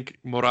I think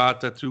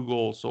Morata 2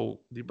 goals. So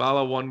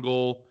Dybala 1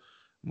 goal,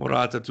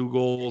 Morata 2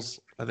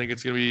 goals. I think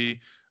it's going to be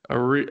a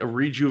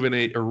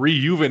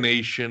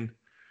rejuvenation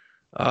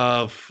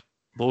of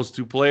those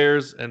two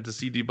players and to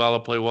see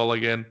Dybala play well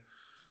again.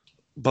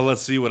 But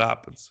let's see what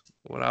happens.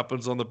 What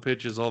happens on the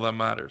pitch is all that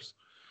matters.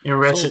 And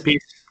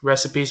recipes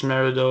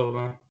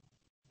Maradona.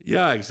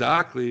 Yeah,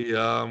 exactly.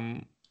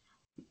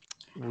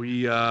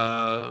 We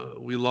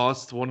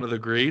lost one of the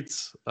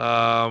greats.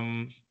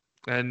 And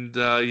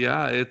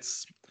yeah,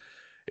 it's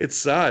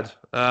sad.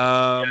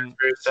 It's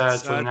very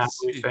sad for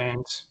Napoli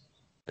fans.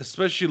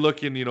 Especially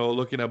looking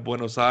at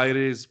Buenos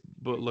Aires,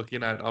 but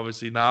looking at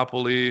obviously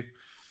Napoli.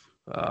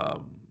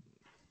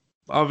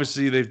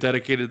 Obviously they've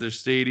dedicated their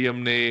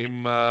stadium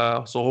name,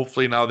 so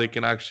hopefully now they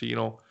can actually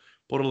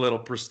put a little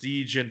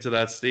prestige into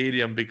that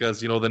stadium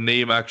because the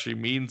name actually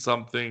means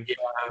something. Yeah.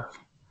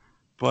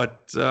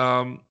 But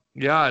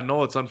yeah,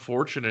 no, it's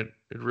unfortunate.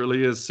 It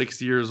really is.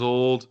 60 years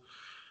old.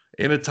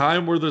 In a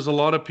time where there's a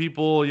lot of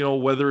people,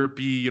 whether it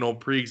be,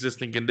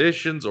 pre-existing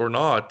conditions or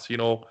not,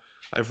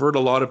 I've heard a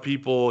lot of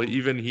people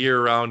even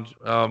here around,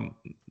 not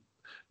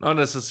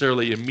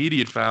necessarily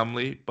immediate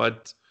family,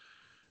 but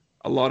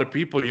a lot of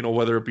people,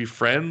 whether it be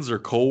friends or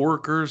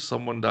coworkers,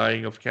 someone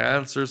dying of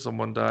cancer,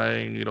 someone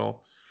dying,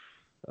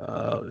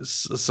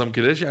 some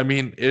condition. I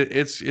mean,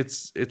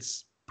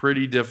 it's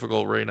pretty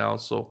difficult right now.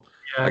 So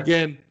Yeah.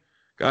 again,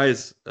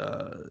 guys,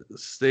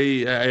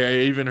 stay.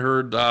 I even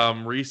heard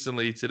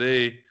recently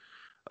today.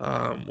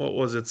 What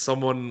was it?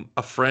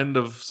 A friend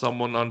of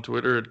someone on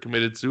Twitter had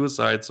committed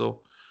suicide.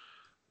 So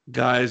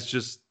guys,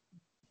 just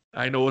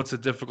I know it's a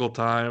difficult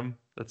time.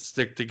 Let's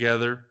stick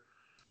together.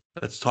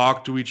 Let's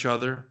talk to each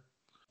other.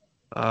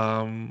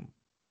 Um,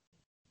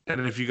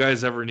 and if you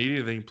guys ever need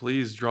anything,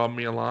 please drop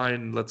me a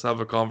line. Let's have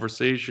a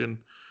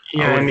conversation.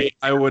 Yeah,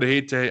 I would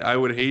hate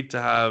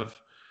to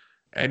have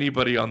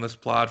anybody on this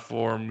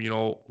platform,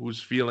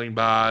 who's feeling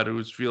bad,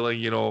 who's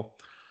feeling,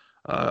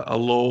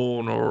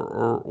 alone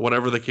or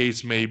whatever the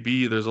case may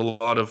be. There's a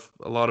lot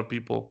of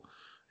people,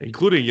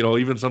 including,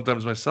 even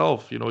sometimes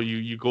myself,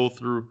 you go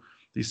through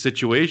these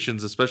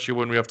situations, especially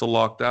when we have to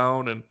lock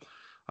down. And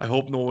I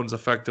hope no one's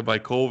affected by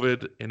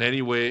COVID in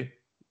any way,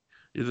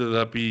 either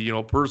that be,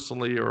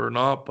 personally or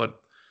not.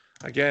 But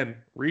again,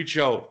 reach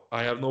out.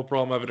 I have no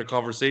problem having a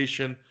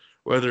conversation,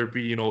 whether it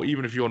be,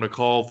 even if you want to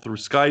call through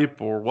Skype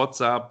or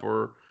WhatsApp,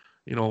 or,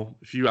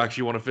 if you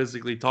actually want to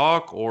physically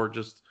talk, or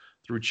just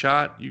through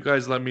chat, you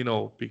guys let me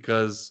know,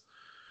 because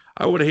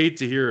I would hate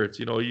to hear it.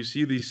 You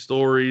see these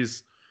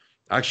stories.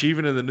 Actually,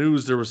 even in the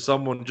news, there was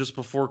someone just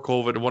before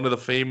COVID, one of the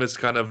famous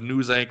kind of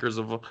news anchors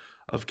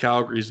of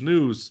Calgary's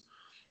news.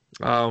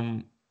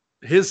 Um,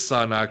 his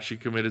son actually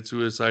committed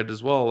suicide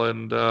as well,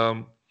 and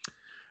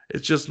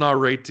it's just not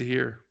right to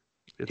hear.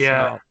 It's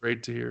yeah. not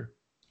right to hear.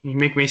 You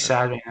make me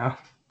sad right now.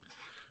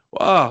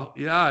 Wow,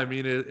 yeah, I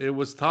mean, it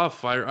was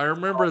tough. I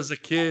remember as a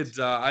kid,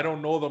 I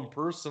don't know them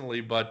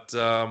personally, but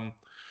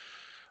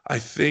I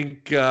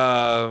think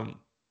I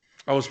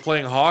was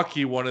playing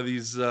hockey one of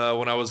these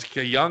when I was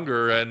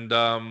younger, and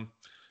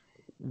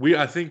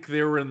I think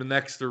they were in the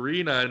next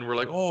arena, and we're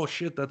like, oh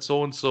shit, that's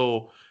so and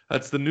so.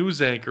 That's the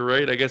news anchor,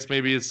 right? I guess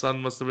maybe his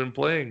son must have been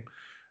playing.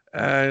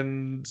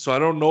 And so I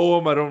don't know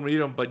him, I don't meet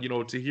him, but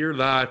to hear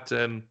that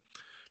and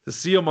to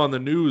see him on the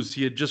news,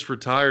 he had just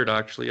retired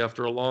actually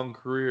after a long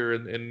career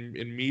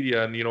in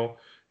media, and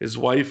his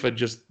wife had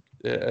just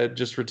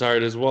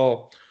retired as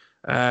well.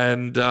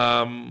 And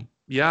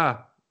yeah,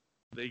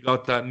 they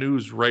got that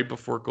news right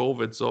before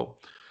COVID. So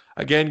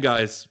again,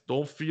 guys,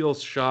 don't feel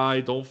shy,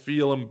 don't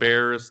feel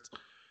embarrassed.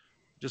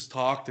 Just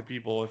talk to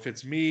people. If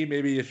it's me,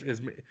 maybe if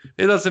it's me,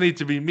 it doesn't need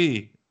to be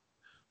me.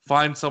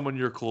 Find someone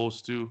you're close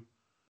to.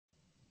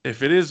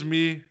 If it is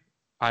me,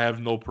 I have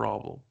no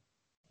problem.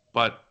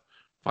 But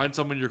find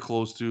someone you're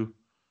close to.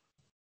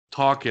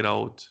 Talk it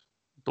out.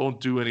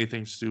 Don't do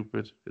anything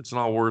stupid. It's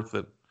not worth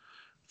it.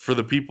 For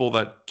the people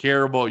that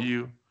care about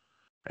you,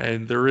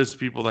 and there is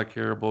people that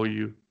care about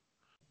you.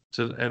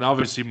 And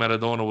obviously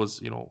Maradona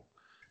was,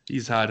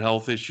 he's had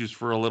health issues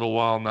for a little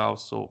while now,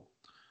 so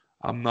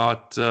I'm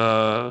not.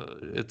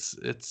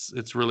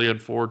 It's really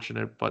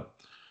unfortunate,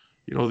 but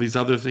these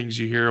other things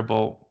you hear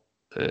about,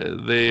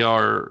 they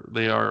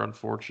are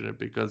unfortunate,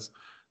 because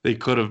they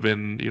could have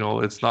been.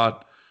 It's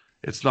not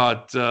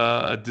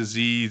a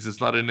disease.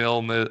 It's not an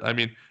illness. I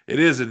mean, it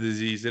is a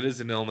disease. It is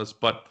an illness,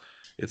 but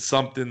it's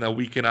something that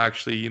we can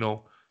actually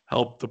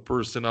help the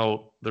person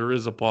out. There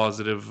is a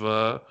positive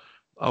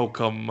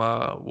outcome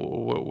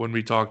when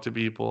we talk to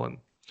people, and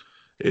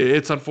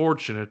it's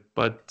unfortunate,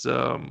 but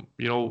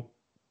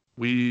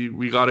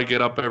we got to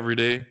get up every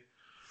day.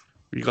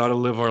 We got to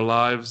live our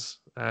lives,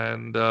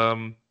 and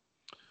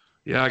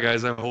yeah,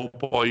 guys, I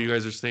hope all you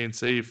guys are staying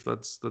safe.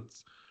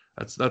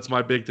 That's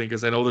my big thing,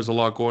 because I know there's a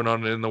lot going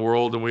on in the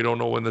world, and we don't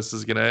know when this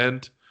is gonna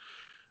end.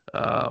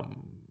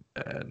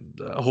 And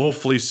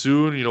hopefully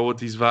soon, with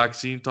these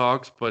vaccine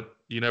talks, but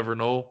you never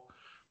know.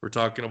 We're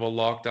talking about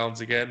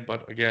lockdowns again,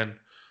 but again,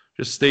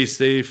 just stay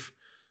safe.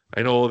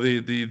 I know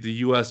the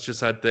U.S.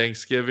 just had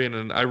Thanksgiving,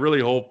 and I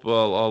really hope a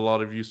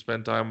lot of you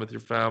spend time with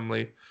your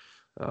family.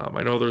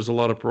 I know there's a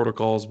lot of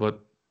protocols, but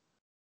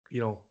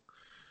you know,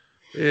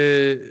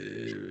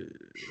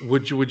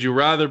 would you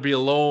rather be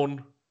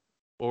alone,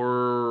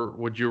 or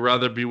would you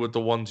rather be with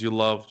the ones you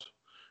loved?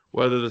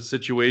 Whether the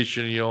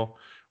situation,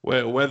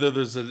 whether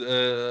there's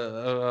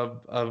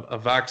a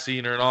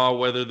vaccine or not,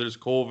 whether there's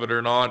COVID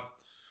or not.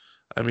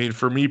 I mean,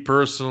 for me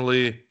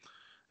personally,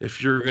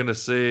 if you're gonna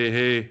say,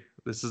 "Hey,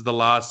 this is the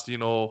last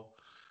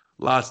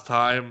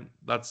time,"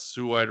 that's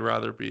who I'd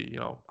rather be.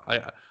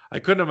 I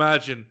couldn't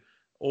imagine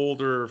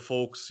older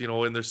folks,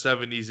 in their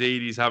 70s,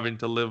 80s, having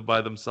to live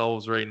by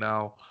themselves right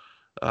now,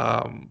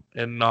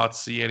 and not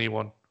see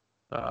anyone.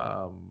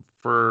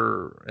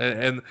 For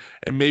and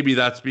maybe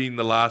that's being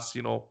the last.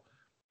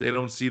 They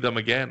don't see them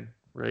again,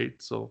 right?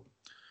 So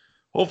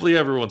hopefully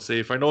everyone's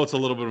safe. I know it's a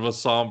little bit of a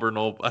somber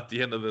note at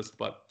the end of this,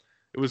 but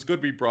it was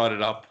good we brought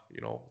it up,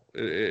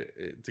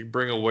 to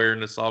bring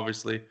awareness,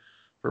 obviously,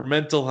 for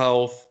mental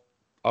health,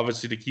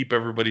 obviously to keep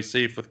everybody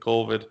safe with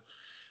COVID.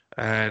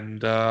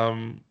 And,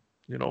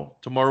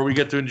 tomorrow we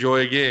get to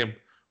enjoy a game.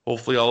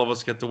 Hopefully all of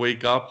us get to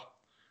wake up.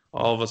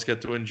 All of us get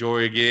to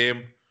enjoy a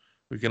game.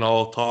 We can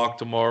all talk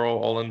tomorrow,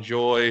 all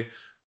enjoy.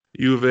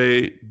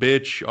 Juve,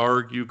 bitch,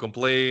 argue,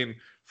 complain,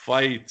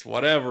 fight,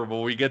 whatever,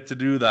 but we get to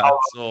do that. I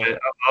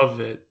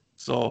love it.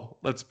 So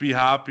let's be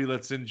happy.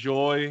 Let's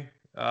enjoy.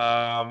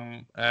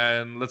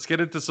 And let's get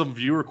into some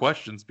viewer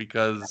questions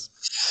because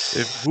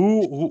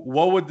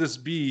what would this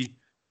be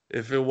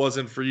if it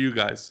wasn't for you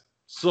guys?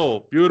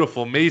 So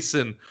beautiful,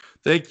 Mason.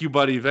 Thank you,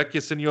 buddy.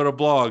 Vecchia Senora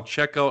blog.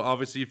 Check out,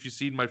 obviously, if you've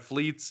seen my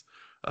fleets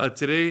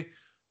today.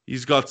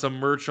 He's got some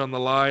merch on the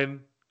line.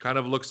 Kind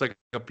of looks like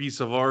a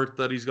piece of art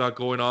that he's got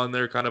going on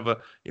there. Kind of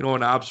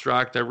an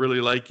abstract. I really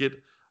like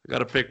it. I got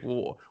to pick.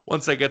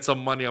 Once I get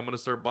some money, I'm going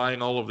to start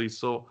buying all of these.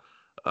 So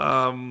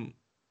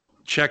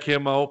check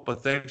him out.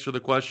 But thanks for the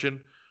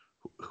question.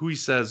 He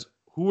says,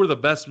 who are the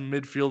best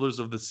midfielders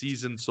of the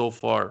season so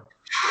far?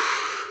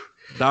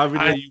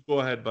 Davide, you go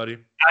ahead, buddy.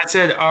 I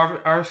said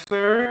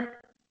Arthur,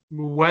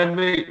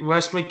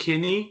 Wes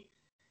McKinney,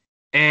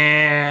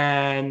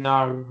 and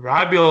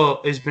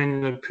Rabiot has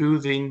been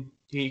improving.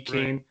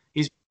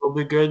 He's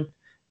probably good.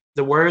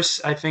 The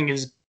worst, I think,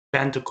 is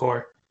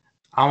Bentancur.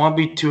 I don't want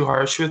to be too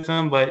harsh with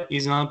him, but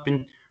he's not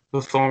been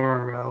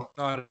performing well.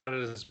 Not at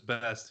his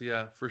best,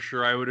 yeah, for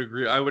sure. I would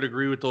agree. I would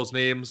agree with those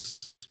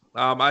names.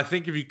 I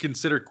think if you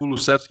consider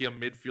Kulusevski a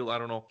midfield, I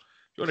don't know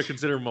if you want to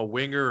consider him a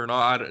winger or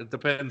not. It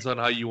depends on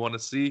how you want to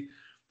say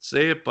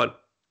it.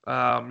 But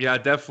yeah,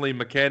 definitely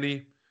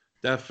McKennie,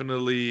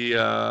 definitely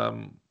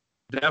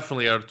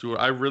Artur.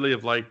 I really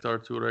have liked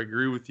Artur. I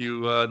agree with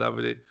you,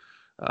 Davide.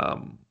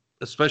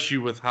 Especially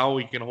with how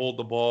he can hold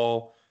the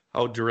ball,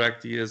 how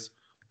direct he is.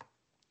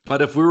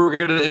 But if we were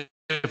gonna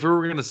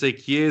say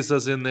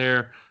Chiesa's in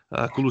there,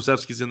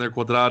 Kulusevski's in there,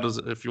 Cuadrado's,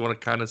 if you want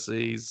to kind of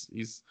say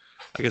he's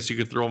I guess you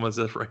could throw him as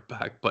a right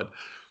back, but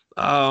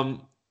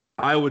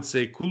I would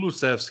say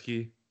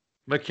Kulusevski,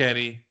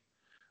 McKennie,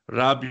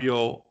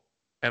 Rabiot,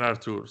 and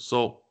Artur.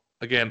 So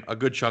again, a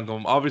good chunk of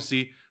them.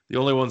 Obviously, the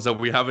only ones that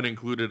we haven't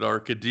included are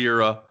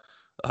Khedira,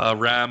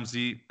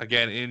 Ramsey,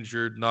 again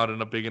injured, not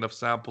in a big enough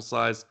sample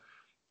size,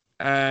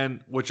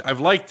 and which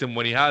I've liked him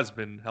when he has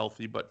been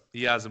healthy, but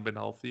he hasn't been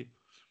healthy.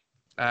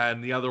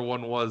 And the other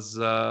one was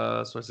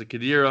so I said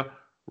Khedira,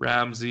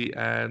 Ramsey,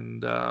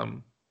 and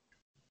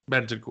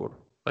Bentancur,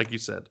 like you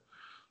said.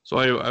 So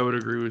I would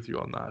agree with you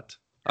on that.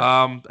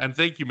 And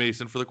thank you,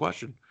 Mason, for the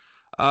question.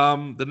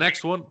 The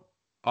next one,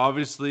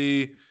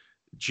 obviously,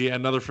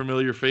 another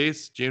familiar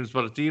face, James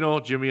Baratino,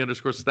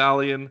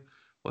 Jimmy_Stallion.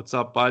 What's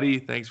up, buddy?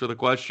 Thanks for the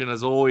question,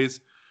 as always.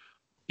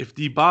 If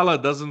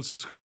Dybala doesn't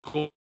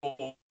score,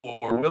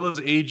 will his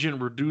agent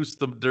reduce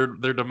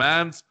their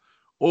demands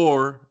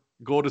or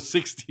go to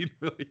 16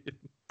 million?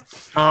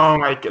 Oh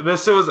my god!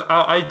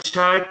 I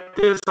checked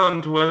this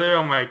on Twitter.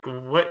 I'm like,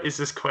 what is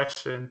this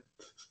question?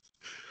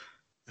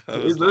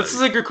 This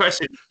is a good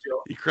question,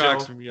 Joe. He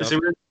cracks me up.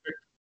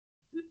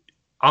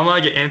 I'm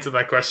gonna get answer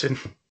that question.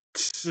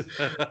 That's a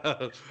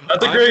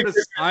great.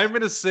 I'm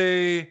gonna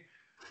say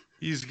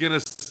he's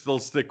gonna still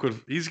stick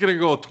with. He's gonna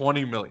go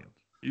 20 million.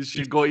 He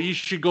should go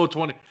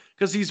 20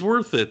 because he's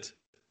worth it.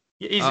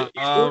 I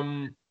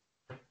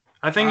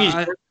think he's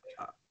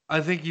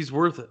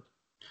worth it.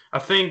 I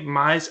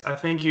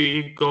think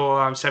you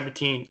go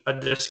 17, a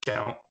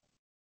discount.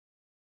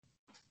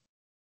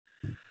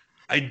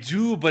 I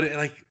do, but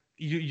like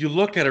you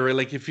look at it, right?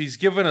 Like if he's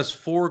given us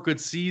 4 good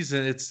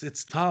seasons,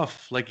 it's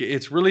tough. Like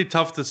it's really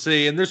tough to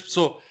say. And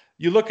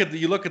you look at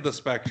the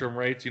spectrum,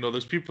 right? You know,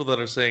 there's people that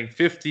are saying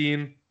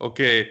 15,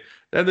 okay.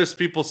 Then there's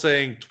people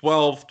saying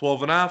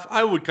 12 and a half.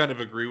 I would kind of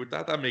agree with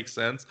that. That makes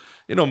sense.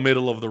 You know,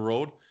 middle of the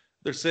road.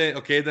 They're saying,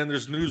 okay, then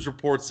there's news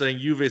reports saying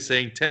Juve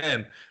saying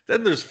 10.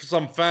 Then there's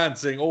some fans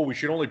saying, oh, we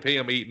should only pay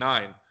him 8,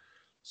 9.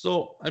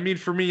 So, I mean,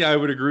 for me, I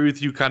would agree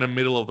with you, kind of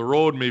middle of the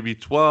road, maybe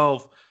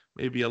 12,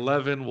 maybe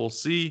 11. We'll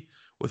see,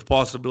 with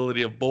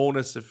possibility of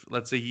bonus. If,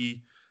 let's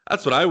say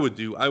that's what I would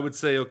do. I would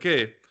say,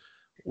 okay,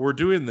 we're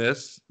doing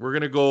this.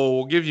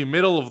 We'll give you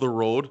middle of the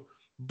road,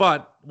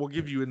 but we'll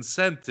give you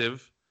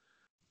incentive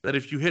that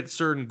if you hit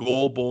certain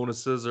goal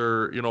bonuses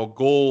or,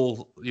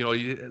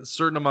 a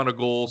certain amount of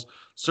goals,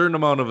 certain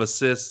amount of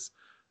assists,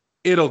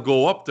 it'll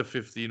go up to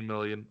 15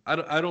 million.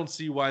 I don't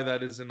see why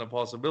that isn't a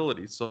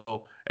possibility.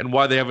 So, and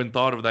why they haven't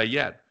thought of that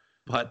yet.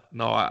 But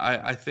no,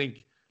 I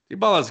think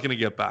Dybala's going to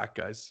get back,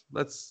 guys.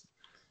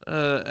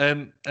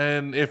 And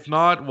if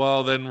not,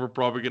 well, then we're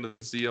probably going to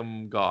see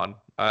him gone.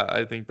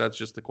 I think that's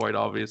just a quite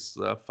obvious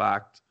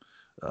fact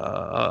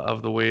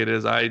of the way it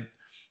is.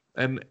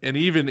 And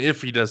even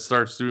if he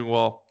starts doing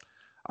well,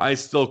 I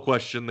still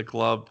question the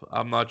club.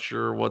 I'm not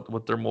sure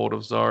what their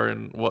motives are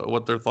and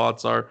what their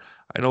thoughts are.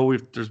 I know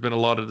there's been a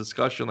lot of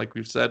discussion, like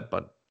we've said,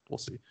 but we'll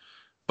see.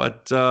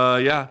 But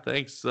yeah,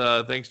 thanks,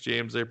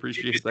 James. I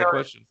appreciate that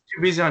question.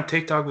 Too busy on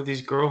TikTok with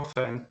his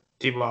girlfriend,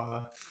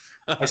 Dybala.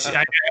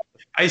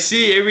 I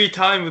see every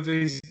time with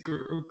his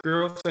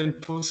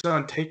girlfriend posted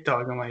on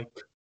TikTok. I'm like,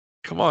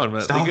 come on,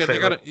 man.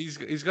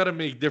 He's got to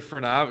make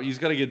different. He's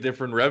got to get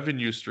different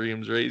revenue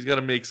streams, right? He's got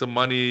to make some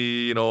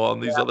money,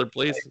 on these other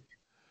places.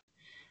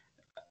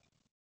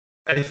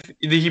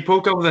 He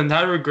broke up with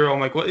another girl. I'm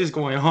like, what is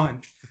going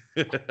on?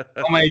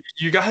 I'm like,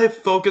 you gotta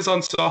focus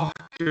on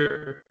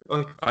soccer.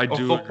 Like, I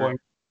do agree.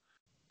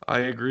 I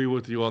agree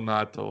with you on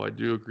that, though. I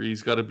do agree.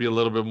 He's got to be a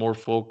little bit more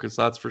focused,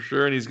 that's for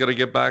sure, and he's got to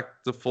get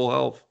back to full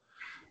health.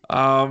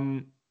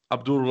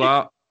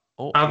 Abdullah.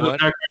 Oh, I have what?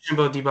 another question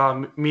about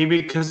Dybala.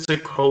 Maybe because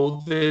of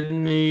COVID,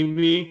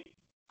 maybe.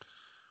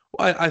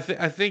 Well,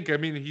 I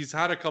mean he's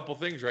had a couple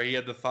things, right? He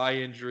had the thigh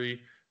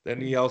injury,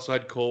 then he also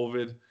had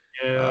COVID.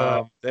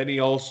 Yeah. Then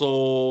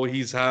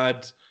he's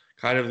had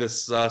kind of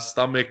this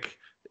stomach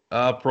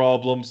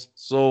problems.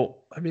 So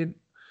I mean,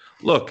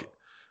 look,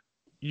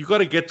 you got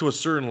to get to a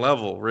certain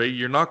level, right?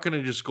 You're not going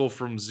to just go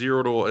from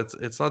zero to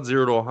it's not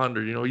 0 to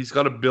 100. You know, he's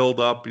got to build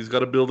up. He's got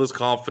to build his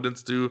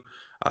confidence too.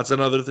 That's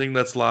another thing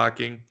that's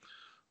lacking.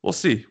 We'll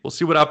see. We'll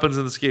see what happens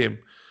in this game.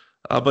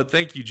 But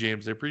thank you,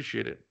 James. I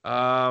appreciate it.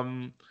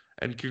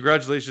 And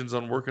congratulations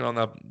on working on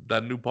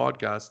that new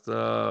podcast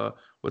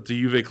with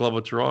the Juve Club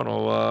of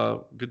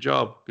Toronto. Good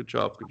job. Good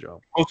job. Good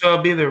job. Hopefully,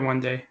 I'll be there one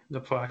day. The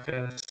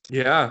podcast.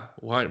 Yeah.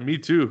 Why? Me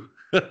too.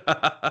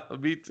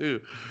 Me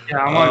too. Yeah,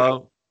 I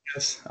want.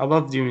 Yes, I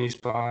love doing these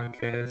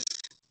podcasts.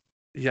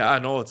 Yeah, I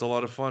know it's a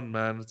lot of fun,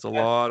 man. It's a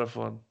lot of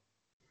fun.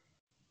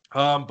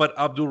 But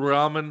Abdul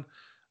Rahman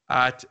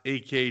at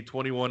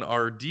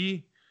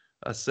AK21RD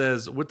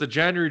says, with the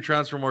January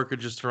transfer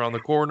market just around the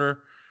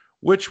corner,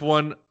 which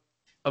one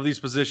of these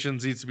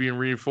positions needs to be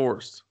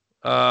reinforced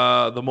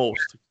the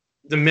most?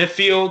 The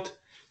midfield,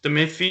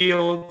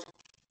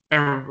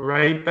 and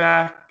right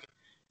back,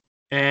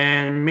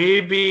 and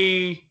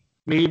maybe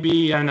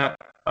a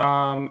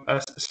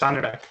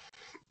center back.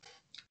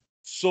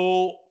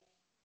 So,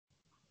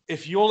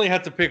 if you only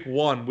had to pick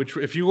one,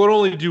 if you would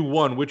only do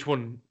one, which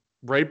one?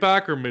 Right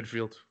back or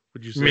midfield?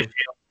 Would you say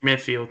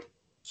midfield?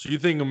 So you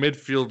think a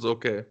midfield's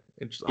okay?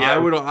 Yeah.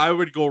 I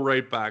would go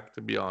right back,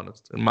 to be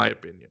honest, in my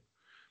opinion.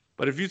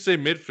 But if you say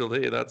midfield,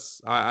 hey,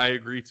 I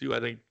agree too. I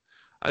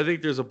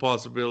think there's a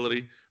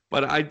possibility,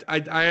 but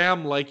I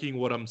am liking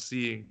what I'm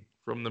seeing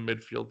from the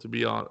midfield, to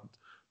be honest,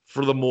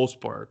 for the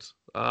most part,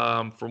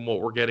 from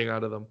what we're getting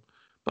out of them.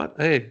 But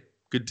hey,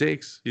 good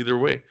takes either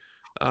way.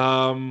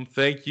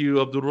 Thank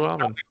you, Abdul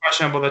Rahman.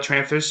 Question about the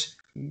transfers.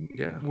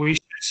 Yeah, we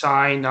should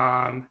sign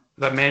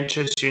the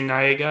Manchester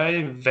United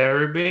guy,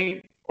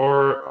 Verbe,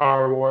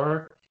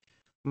 or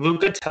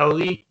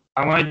Locatelli.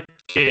 I want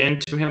to get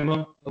into him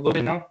a little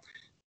bit now.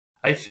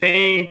 I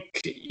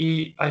think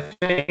he want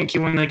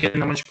to get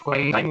that much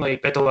playing time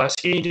like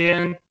Betalowski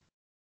did.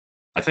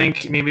 I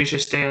think maybe he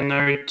should stay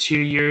another 2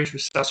 years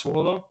with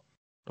Sassuolo.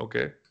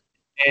 Okay.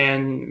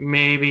 And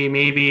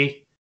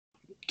maybe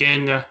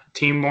getting the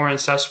team more in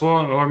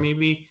Sassuolo, or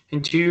maybe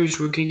in 2 years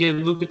we could get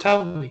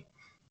Locatelli.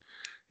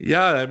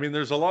 Yeah, I mean,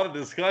 there's a lot of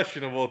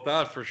discussion about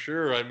that for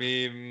sure. I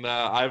mean,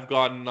 I've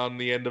gotten on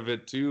the end of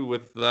it too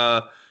with,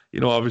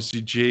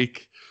 obviously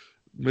Jake,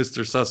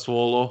 Mr.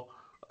 Sassuolo.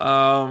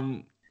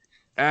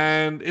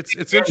 And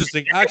it's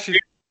interesting.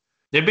 Actually,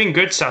 they've been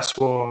good,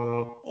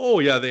 Sassuolo. Oh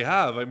yeah, they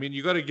have. I mean,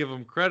 you got to give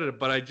them credit,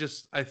 but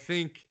I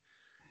think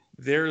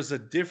there's a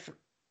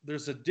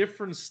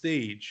different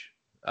stage.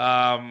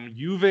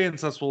 Juve and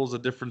Sassuolo is a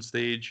different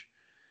stage,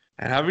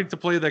 and having to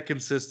play that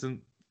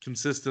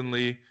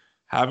consistently,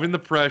 having the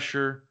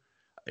pressure,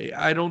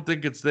 I don't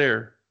think it's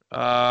there.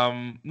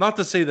 Not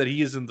to say that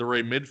he isn't the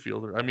right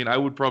midfielder. I mean, I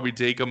would probably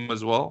take him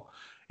as well.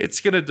 It's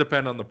going to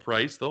depend on the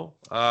price, though.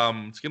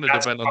 It's going to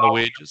depend on the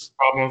wages.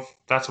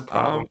 That's a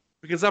problem.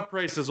 Because that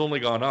price has only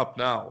gone up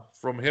now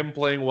from him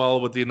playing well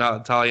with the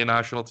Italian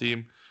national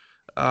team.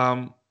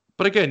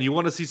 But again, you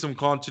want to see some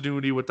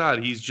continuity with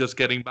that. He's just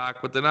getting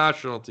back with the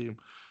national team.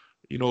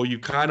 You know, you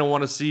kind of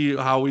want to see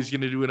how he's going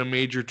to do in a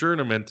major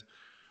tournament.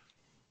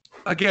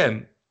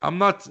 Again, I'm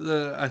not.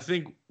 I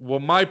think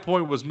my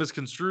point was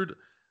misconstrued.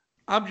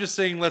 I'm just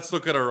saying let's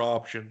look at our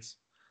options.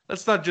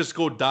 Let's not just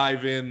go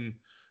dive in.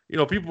 You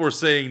know, people were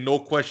saying no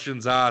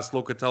questions asked,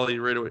 Locatelli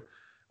right away.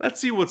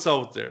 Let's see what's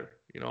out there.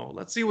 You know,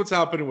 let's see what's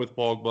happening with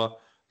Pogba.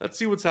 Let's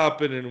see what's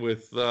happening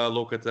with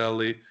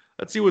Locatelli.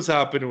 Let's see what's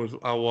happening with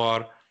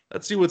Aouar.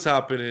 Let's see what's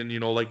happening, you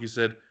know, like you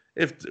said,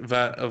 if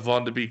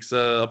Van de Beek's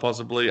a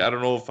possibility. I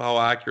don't know how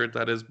accurate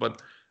that is,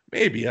 but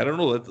maybe. I don't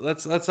know.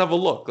 Let's have a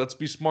look. Let's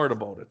be smart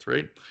about it,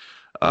 right?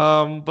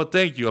 But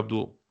thank you,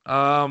 Abdul.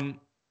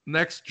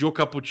 Next, Joe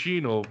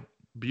Cappuccino,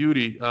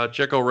 beauty.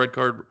 Check out Red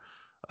Card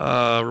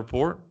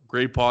Report.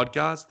 Great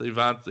podcast.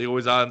 They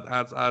always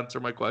answer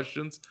my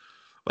questions.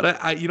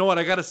 But I you know what?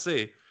 I got to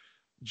say,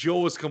 Joe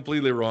was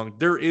completely wrong.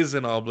 There is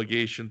an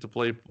obligation to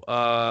play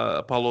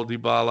Paulo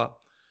Dybala.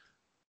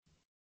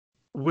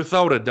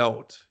 Without a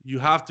doubt. You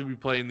have to be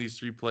playing these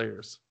three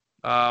players.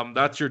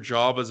 That's your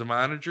job as a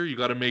manager. You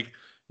got to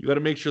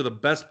make sure the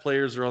best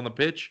players are on the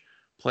pitch,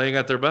 playing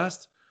at their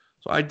best.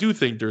 So I do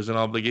think there's an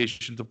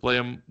obligation to play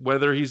him,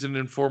 whether he's an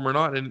inform or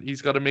not, and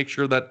he's got to make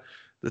sure that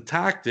the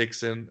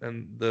tactics and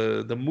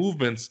the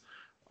movements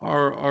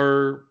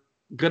are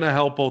gonna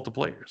help out the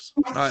players.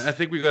 I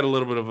think we got a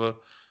little bit of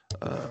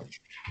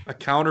a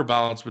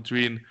counterbalance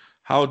between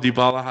how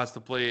Dybala has to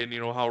play and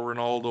how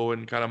Ronaldo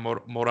and kind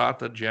of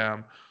Morata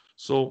jam.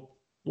 So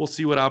we'll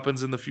see what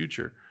happens in the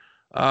future.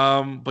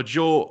 But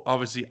Joe,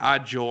 obviously,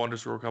 at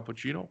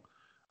Joe_Cappuccino,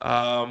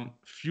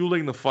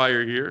 fueling the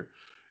fire here.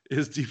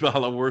 Is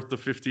Dybala worth the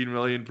 15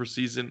 million per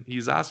season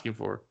he's asking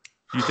for?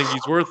 Do you think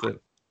he's worth it?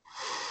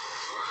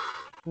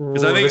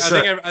 Because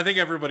I think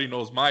everybody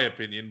knows my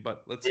opinion,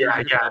 but let's hear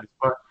your yeah.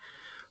 But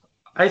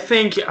I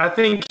think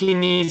he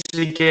needs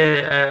to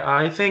get.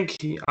 I think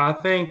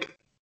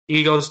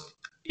Eagles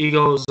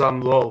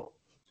low.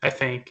 I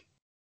think.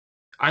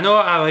 I know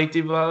I like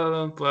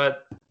Dybala,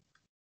 but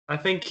I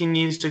think he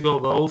needs to go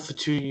low for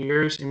 2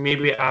 years and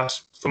maybe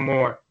ask for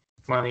more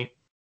money.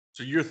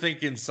 So you're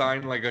thinking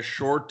sign like a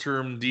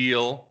short-term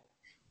deal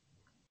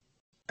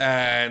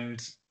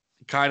and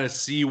kind of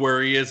see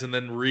where he is and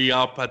then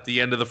re-up at the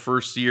end of the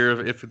first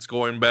year if it's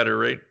going better,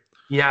 right?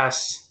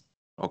 Yes.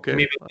 Okay.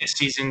 Maybe this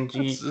season.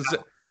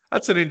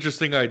 That's an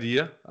interesting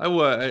idea.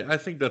 I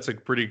think that's a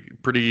pretty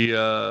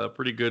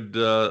good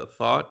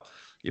thought.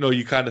 You know,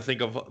 you kind of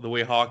think of the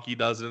way hockey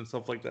does it and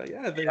stuff like that.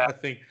 Yeah, I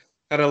think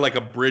kind of like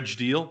a bridge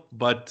deal.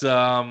 But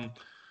yeah,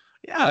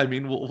 I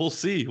mean, we'll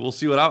see. We'll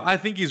see what I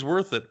think he's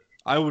worth it.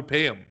 I would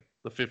pay him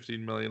the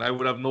 15 million. I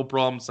would have no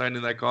problem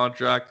signing that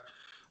contract.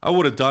 I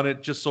would have done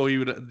it just so he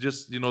would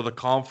just the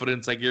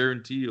confidence. I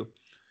guarantee you.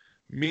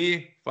 Me,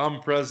 if I'm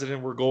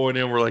president, we're going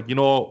in. We're like,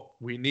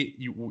 we need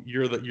you.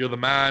 You're the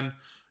man.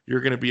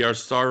 You're going to be our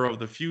star of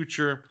the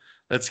future.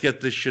 Let's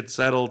get this shit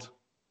settled.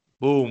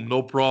 Boom,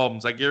 no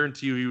problems. I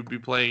guarantee you he would be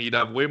playing. He'd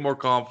have way more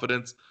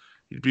confidence.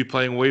 He'd be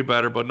playing way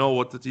better. But no,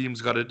 what the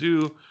team's got to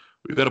do,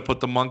 we've got to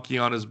put the monkey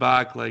on his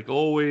back like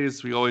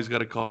always. We always got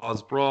to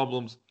cause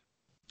problems.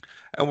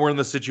 And we're in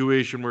the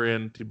situation we're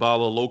in.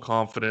 Dybala, low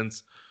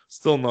confidence,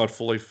 still not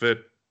fully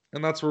fit.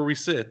 And that's where we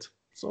sit.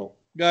 So,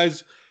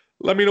 guys,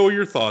 let me know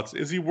your thoughts.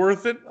 Is he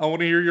worth it? I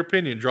want to hear your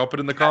opinion. Drop it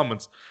in the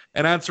comments.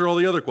 And answer all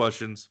the other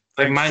questions.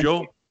 Thanks,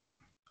 Joe.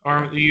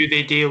 You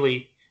They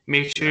Daily.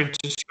 Make sure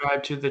to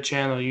subscribe to the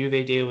channel, You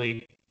They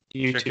Daily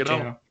YouTube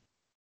channel. Out.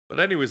 But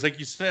anyways, like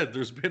you said,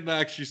 there's been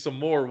actually some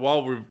more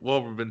while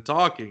we've been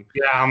talking.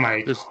 Yeah,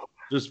 Mike.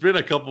 There's been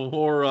a couple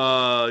more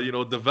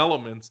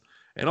developments.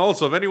 And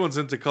also, if anyone's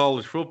into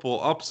college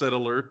football, upset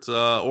alert: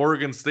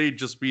 Oregon State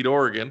just beat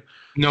Oregon.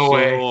 No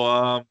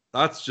way.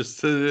 That's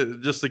just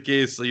a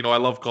case. I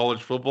love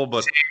college football,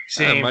 but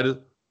might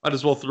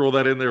as well throw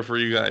that in there for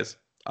you guys.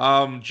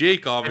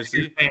 Jake,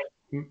 obviously.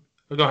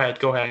 Go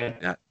ahead.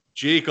 Yeah,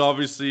 Jake,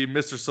 obviously,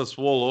 Mr.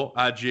 Sassuolo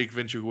at Jake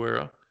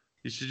Vinciguerra.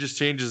 He should just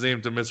change his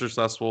name to Mr.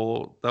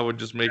 Sassuolo. That would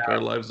just make our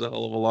lives a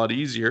hell of a lot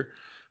easier.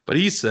 But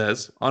he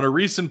says on a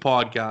recent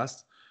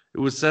podcast, it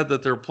was said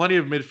that there are plenty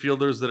of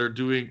midfielders that are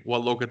doing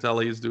what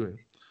Locatelli is doing,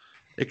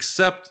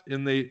 except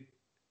they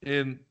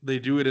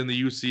do it in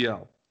the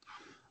UCL.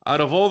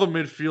 Out of all the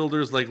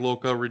midfielders like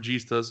Loca,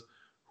 Registas,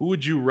 who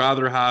would you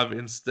rather have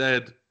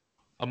instead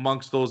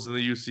amongst those in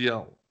the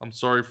UCL? I'm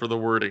sorry for the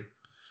wording.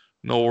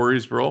 No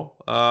worries, bro.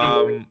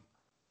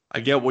 I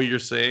get what you're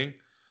saying.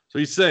 So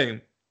he's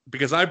saying,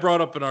 because I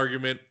brought up an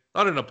argument,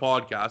 not in a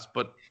podcast,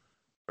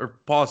 or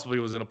possibly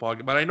it was in a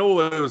podcast, but I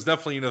know it was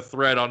definitely in a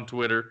thread on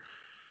Twitter.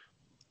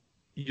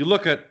 You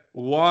look at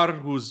War,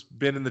 who's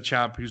played in the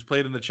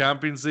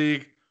Champions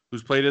League,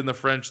 who's played in the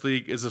French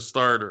League, is a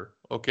starter.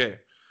 Okay.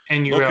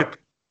 And Europe.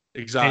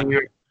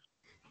 Exactly.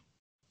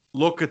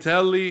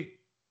 Locatelli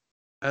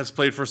has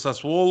played for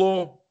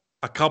Sassuolo,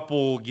 a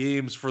couple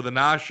games for the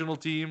national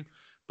team,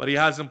 but he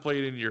hasn't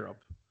played in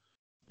Europe.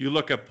 You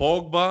look at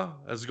Pogba,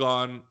 has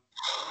gone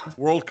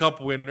World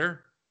Cup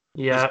winner.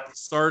 Yeah.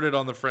 Started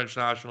on the French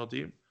national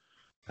team.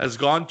 Has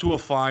gone to a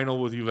final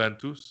with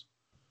Juventus.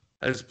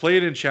 Has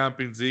played in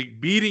Champions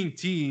League, beating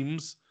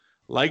teams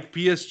like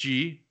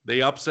PSG.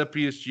 They upset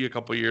PSG a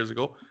couple years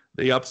ago.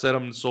 They upset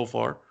them so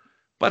far,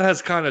 but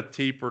has kind of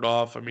tapered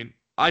off. I mean,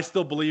 I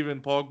still believe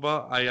in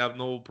Pogba. I have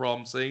no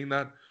problem saying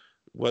that,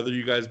 whether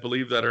you guys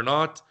believe that or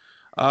not.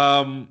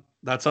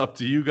 That's up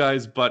to you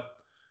guys, but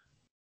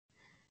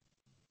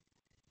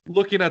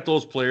looking at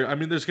those players, I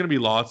mean, there's going to be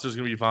lots. There's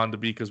going to be Van de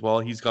Beek as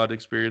well. He's got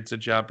experience in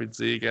Champions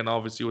League, and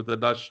obviously with the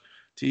Dutch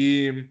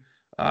team.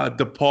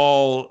 De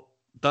Paul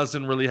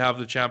doesn't really have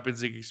the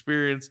Champions League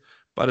experience,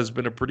 but has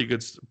been a pretty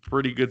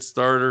good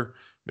starter.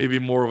 Maybe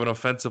more of an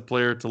offensive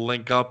player to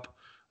link up,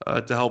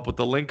 to help with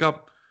the link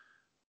up.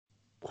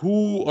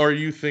 Who are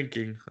you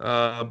thinking,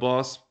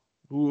 boss?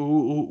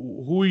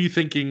 Who are you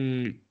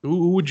thinking?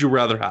 Who would you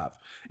rather have?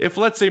 If,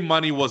 let's say,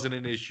 money wasn't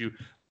an issue,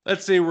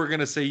 let's say we're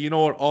gonna say, you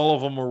know what, all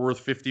of them are worth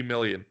 50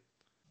 million.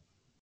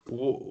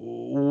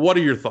 What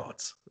are your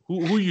thoughts?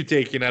 Who are you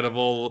taking out of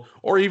all,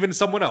 or even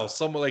someone else?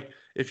 Someone like,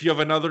 if you have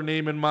another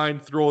name in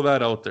mind, throw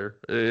that out there.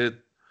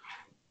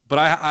 But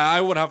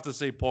I would have to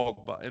say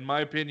Pogba. In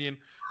my opinion,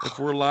 if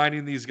we're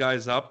lining these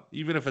guys up,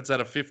 even if it's at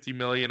a 50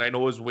 million, I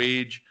know his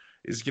wage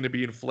is going to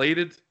be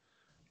inflated.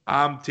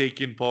 I'm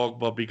taking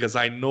Pogba because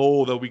I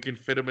know that we can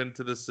fit him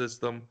into the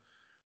system.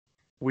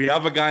 We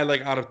have a guy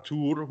like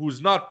Artur,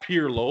 who's not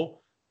Pirlo,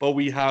 but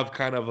we have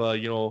kind of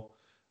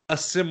a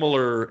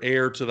similar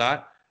air to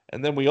that.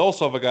 And then we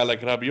also have a guy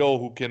like Rabiot,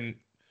 who can,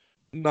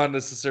 not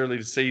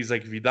necessarily say he's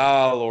like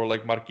Vidal or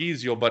like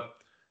Marquisio, but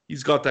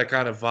he's got that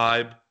kind of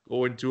vibe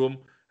going to him.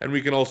 And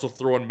we can also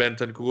throw in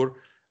Bentancur,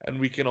 and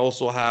we can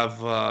also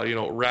have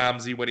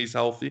Ramsey when he's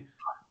healthy.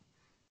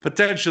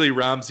 Potentially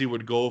Ramsey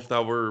would go if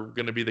that were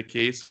going to be the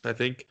case, I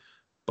think.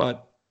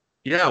 But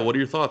Yeah, what are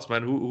your thoughts,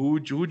 man? Who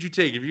would you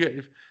take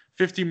if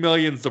 50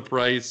 million's the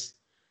price?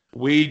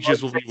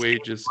 Wages will be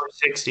wages. Or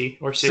 60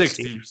 or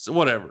 60. 60, so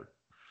whatever.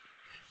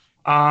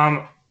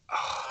 Um,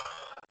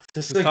 It's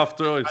this a is tough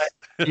choice.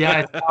 yeah,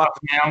 it's tough,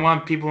 man. I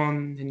want people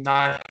to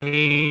not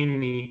hate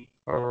me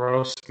or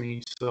roast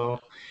me. So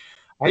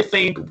I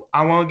think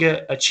I want to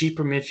get a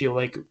cheaper midfield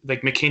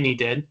like McKinney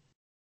did,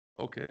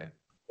 Okay.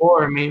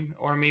 or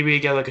maybe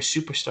get like a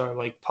superstar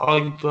like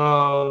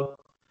Pogba.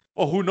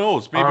 Well, who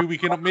knows? Or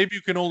Maybe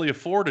you can only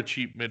afford a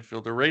cheap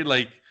midfielder, right?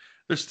 Like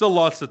there's still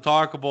lots to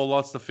talk about,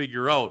 lots to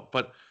figure out,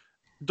 but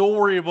don't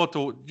worry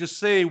about just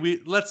say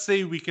let's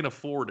say we can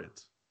afford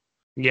it.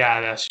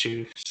 yeah, that's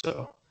true.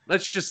 So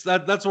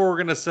That's where we're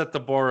gonna set the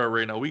bar at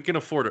right now. We can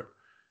afford it.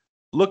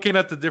 Looking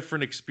at the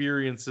different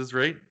experiences,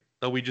 right,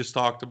 that we just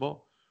talked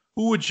about,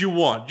 who would you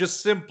want?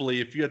 Just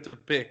simply, if you had to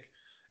pick,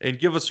 and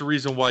give us a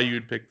reason why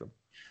you'd pick them.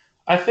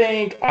 I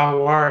think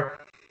our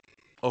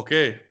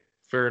Okay,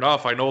 fair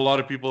enough. I know a lot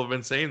of people have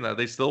been saying that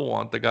they still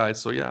want the guy.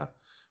 So yeah,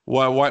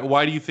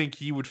 why do you think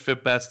he would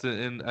fit best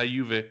in a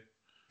Juve?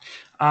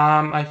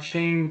 I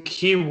think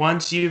he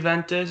wants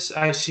Juventus.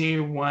 I see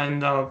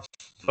one of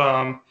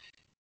um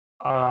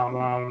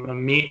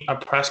a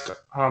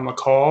a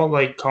call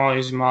like calling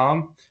his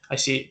mom. I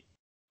see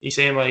he's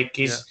saying like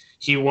Yeah,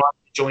 he wants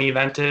to join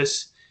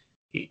Juventus.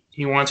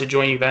 He wants to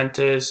join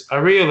Juventus. I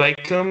really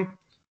like him.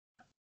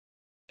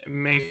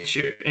 Make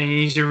sure, and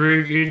he's a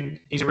really good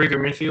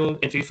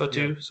midfield in FIFA yeah,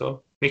 too.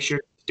 So make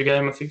sure to get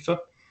him a FIFA.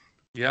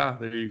 yeah.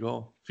 There you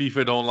go.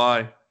 FIFA don't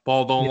lie.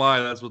 Ball don't Yeah. lie.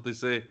 That's what they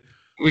say.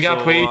 We got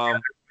So play.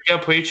 We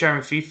got play each other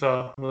in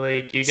FIFA.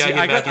 Like you see, gotta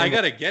get back I in.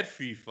 gotta get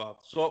FIFA.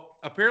 So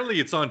apparently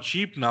it's on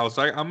cheap now.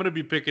 So I'm gonna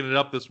be picking it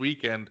up this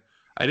weekend.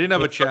 I didn't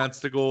have a chance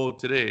to go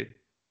today.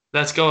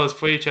 Let's go. Let's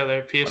play each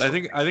other. But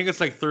PS4. I think it's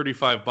like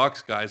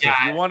 $35, guys. Yeah,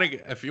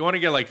 If you want to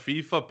get like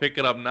FIFA, pick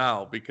it up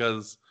now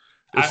because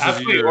this I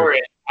is pre-order either.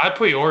 it. I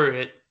pre-order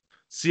it.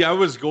 See, I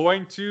was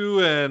going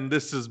to, and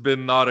this has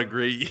been not a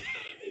great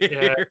Yeah.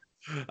 year.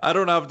 I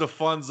don't have the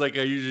funds like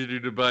I usually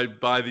do to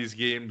buy these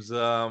games.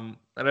 And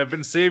I've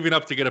been saving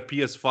up to get a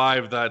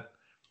PS5 that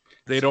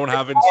they don't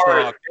have in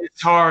Hard. stock.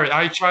 It's hard.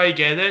 I try to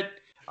get it.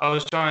 I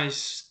was trying.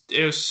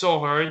 It was so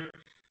hard.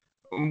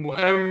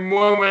 And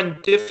more when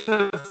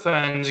different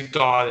fans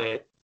got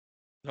it.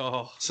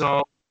 Oh,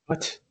 So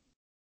what?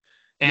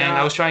 And I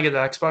yeah. was trying to get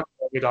the Xbox.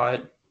 We got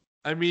it.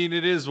 I mean,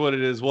 it is what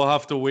it is. We'll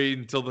have to wait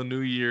until the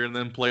new year and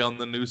then play on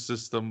the new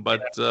system.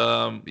 But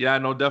yeah,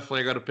 no, definitely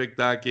I got to pick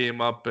that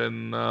game up,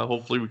 and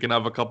hopefully we can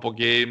have a couple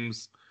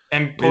games.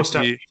 And post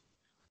up. Maybe,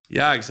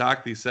 yeah,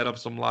 exactly. Set up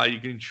some lie.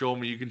 You can show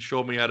me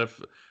how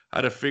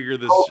to figure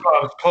this.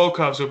 Poll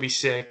Cubs will be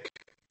sick.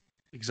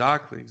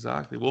 Exactly.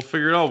 We'll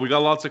figure it out. We got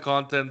lots of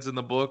contents in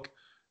the book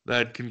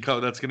that's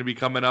going to be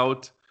coming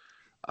out.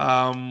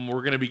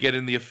 We're going to be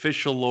getting the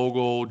official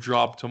logo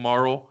drop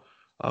tomorrow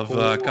of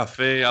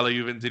Café alla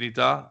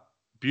Juventinita.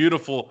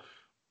 Beautiful,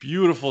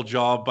 beautiful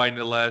job by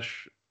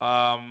Nilesh.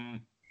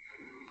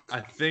 I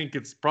think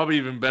it's probably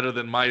even better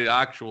than my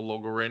actual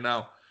logo right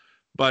now.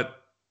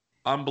 But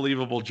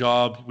unbelievable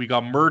job. We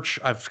got merch.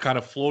 I've kind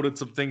of floated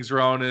some things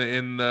around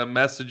in the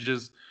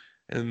messages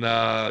and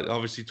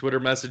obviously Twitter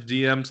message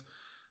DMs.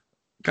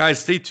 Guys,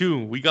 stay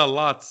tuned. We got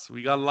lots.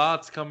 We got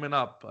lots coming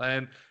up.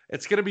 And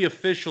it's going to be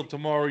official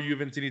tomorrow,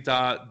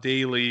 Juventinita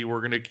Daily. We're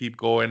going to keep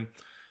going.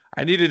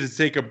 I needed to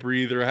take a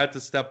breather. I had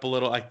to step a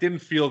little. I didn't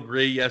feel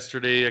great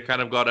yesterday.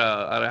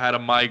 I had a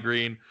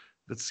migraine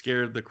that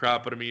scared the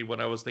crap out of me when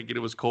I was thinking it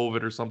was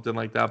COVID or something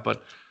like that.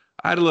 But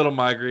I had a little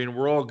migraine.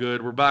 We're all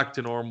good. We're back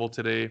to normal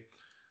today.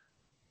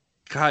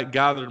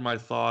 Gathered my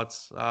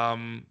thoughts.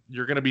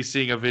 You're going to be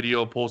seeing a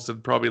video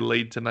posted probably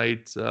late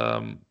tonight.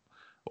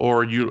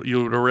 Or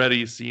you'd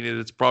already seen it.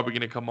 It's probably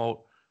going to come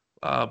out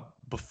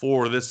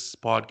before this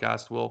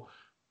podcast will,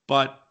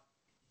 but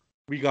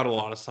we got a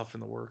lot of stuff in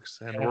the works,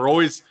 and we're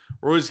always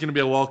going to be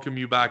able to welcome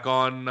you back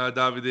on,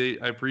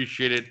 Davide. I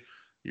appreciate it.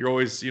 You're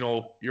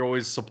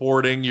always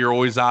supporting. You're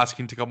always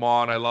asking to come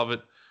on. I love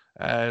it,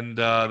 and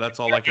that's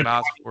all I can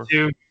ask for.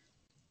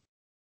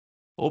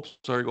 Oops,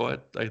 sorry. Go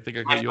ahead. I think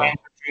I cut you off.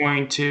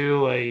 Going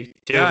to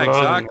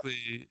Yeah,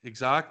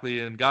 exactly.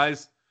 And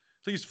guys,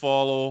 please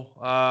follow.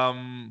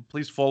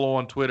 Please follow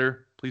on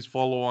Twitter. Please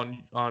follow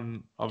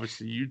on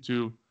obviously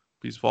YouTube.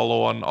 Please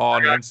follow on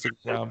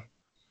Instagram.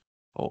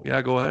 Oh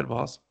yeah, go ahead,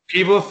 boss.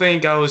 People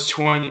think I was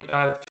 20.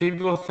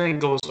 People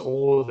think I was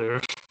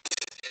older.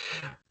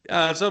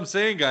 Yeah, that's what I'm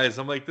saying, guys.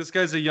 I'm like, this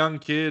guy's a young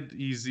kid.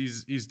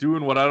 He's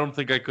doing what I don't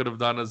think I could have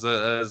done as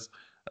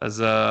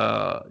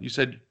a you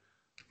said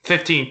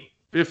 15.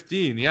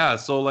 15, yeah.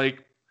 So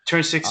like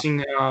turned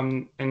 16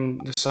 in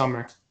the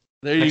summer.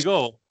 There you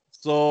go.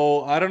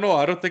 So I don't know.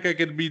 I don't think I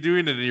could be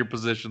doing it in your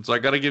position. So I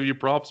got to give you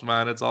props,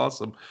 man. It's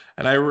awesome,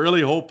 and I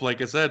really hope,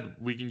 like I said,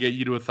 we can get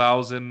you to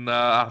 1,000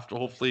 after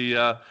hopefully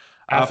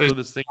after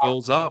this thing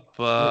goes up.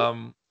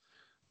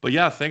 But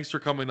yeah, thanks for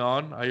coming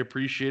on. I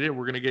appreciate it.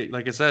 We're gonna get,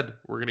 like I said,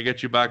 we're gonna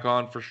get you back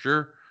on for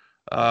sure.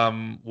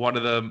 One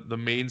of the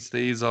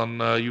mainstays on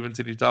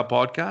Juventinita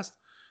podcast.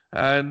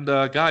 And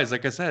guys,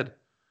 like I said,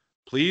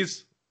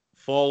 please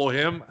follow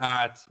him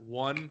at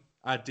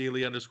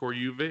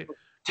 @daily_Juve.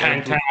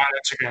 10 on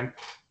Instagram.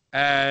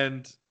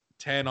 And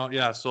 10 on,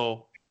 yeah,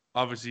 so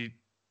obviously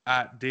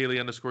at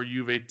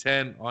 @daily_Juve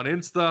 10 on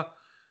Insta.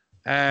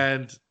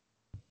 And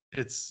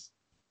it's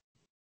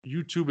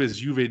YouTube is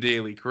Juve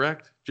Daily,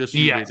 correct? Just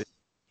Juve Daily.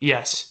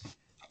 Yes.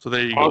 So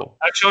there you go.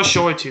 Actually, I'll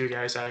show it to you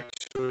guys,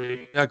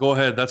 actually. Yeah, go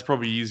ahead. That's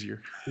probably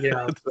easier.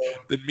 Yeah.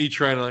 than me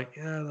trying to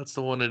that's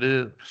the one it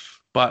is.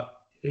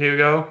 But here you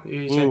go.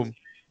 Boom.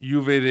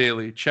 Juve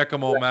Daily. Check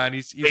him out, man.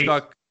 He's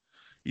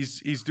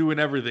doing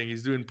everything.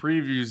 He's doing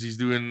previews. He's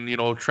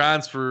doing,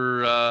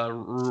 transfer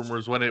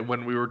rumors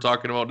when we were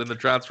talking about in the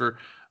transfer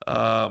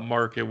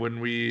market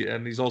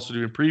and he's also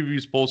doing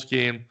previews post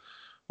game.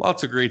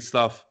 Lots of great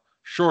stuff.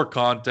 Short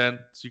content,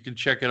 so you can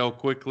check it out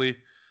quickly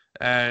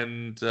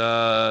and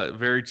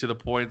very to the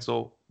point.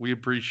 So we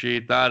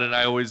appreciate that. And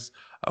I'm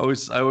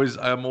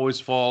always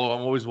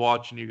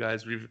watching you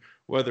guys,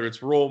 whether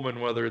it's Roman,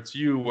 whether it's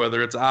you,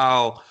 whether it's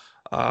Al.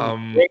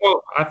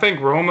 I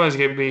think Roma is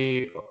going to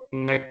be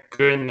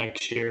good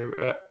next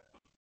year.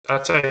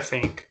 That's what I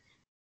think.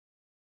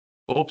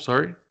 Oh,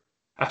 sorry.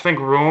 I think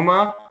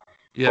Roma.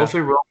 Yeah.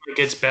 Hopefully, Roma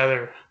gets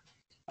better.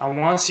 I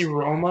want to see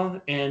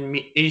Roma and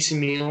AC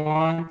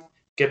Milan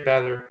get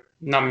better.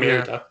 Not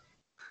Merida.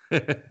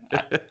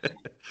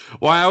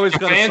 Well,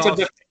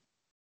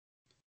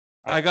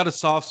 I got a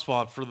soft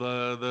spot for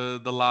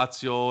the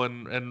Lazio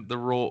and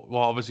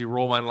obviously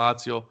Roma and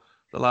Lazio,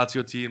 the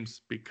Lazio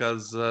teams,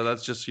 because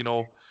that's just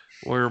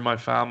where my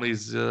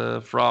family's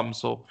from,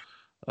 so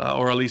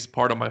or at least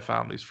part of my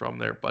family's from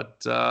there.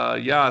 But so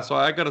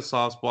I got a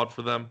soft spot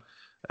for them,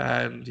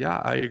 and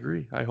I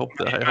agree. I hope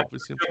we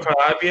see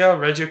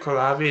Reggio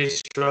Calabria is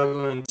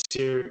struggling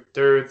to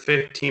their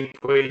 15th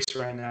place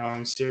right now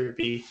in Serie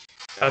B.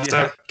 That's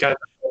got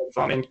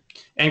from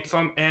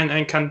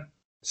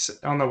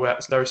on the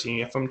west,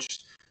 Darcy from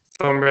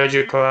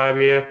Reggio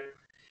Calabria.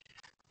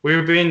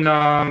 We've been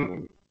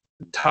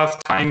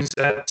tough times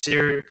at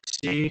Serie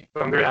C,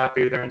 but I'm very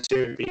happy they're in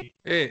Serie B.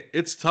 Hey,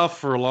 it's tough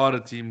for a lot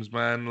of teams,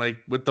 man. Like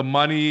with the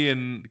money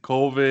and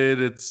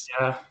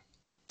COVID,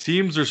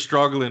 teams are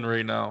struggling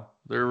right now.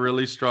 They're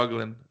really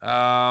struggling.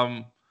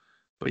 But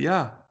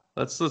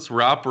let's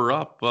wrap her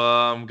up,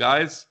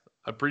 guys.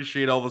 I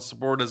appreciate all the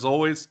support as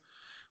always.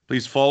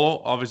 Please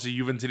follow, obviously,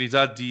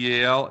 Juventinità,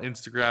 DAL,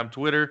 Instagram,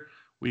 Twitter.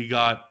 We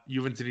got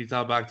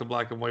Juventinità Back to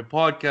Black and White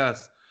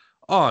podcast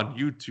on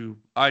YouTube,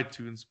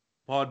 iTunes,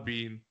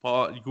 Podbean,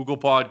 Google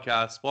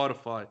Podcasts,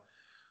 Spotify.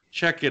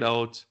 Check it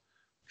out.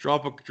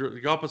 Drop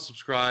a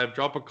subscribe,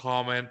 drop a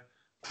comment,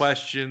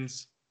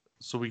 questions,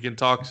 so we can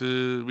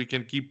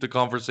keep the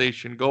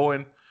conversation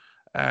going.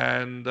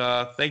 And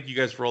thank you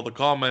guys for all the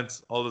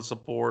comments, all the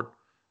support.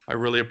 I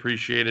really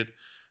appreciate it.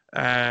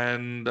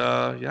 And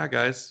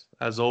guys,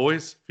 as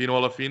always, fino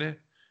alla fine,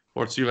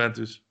 Forza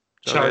Juventus.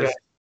 Ciao guys.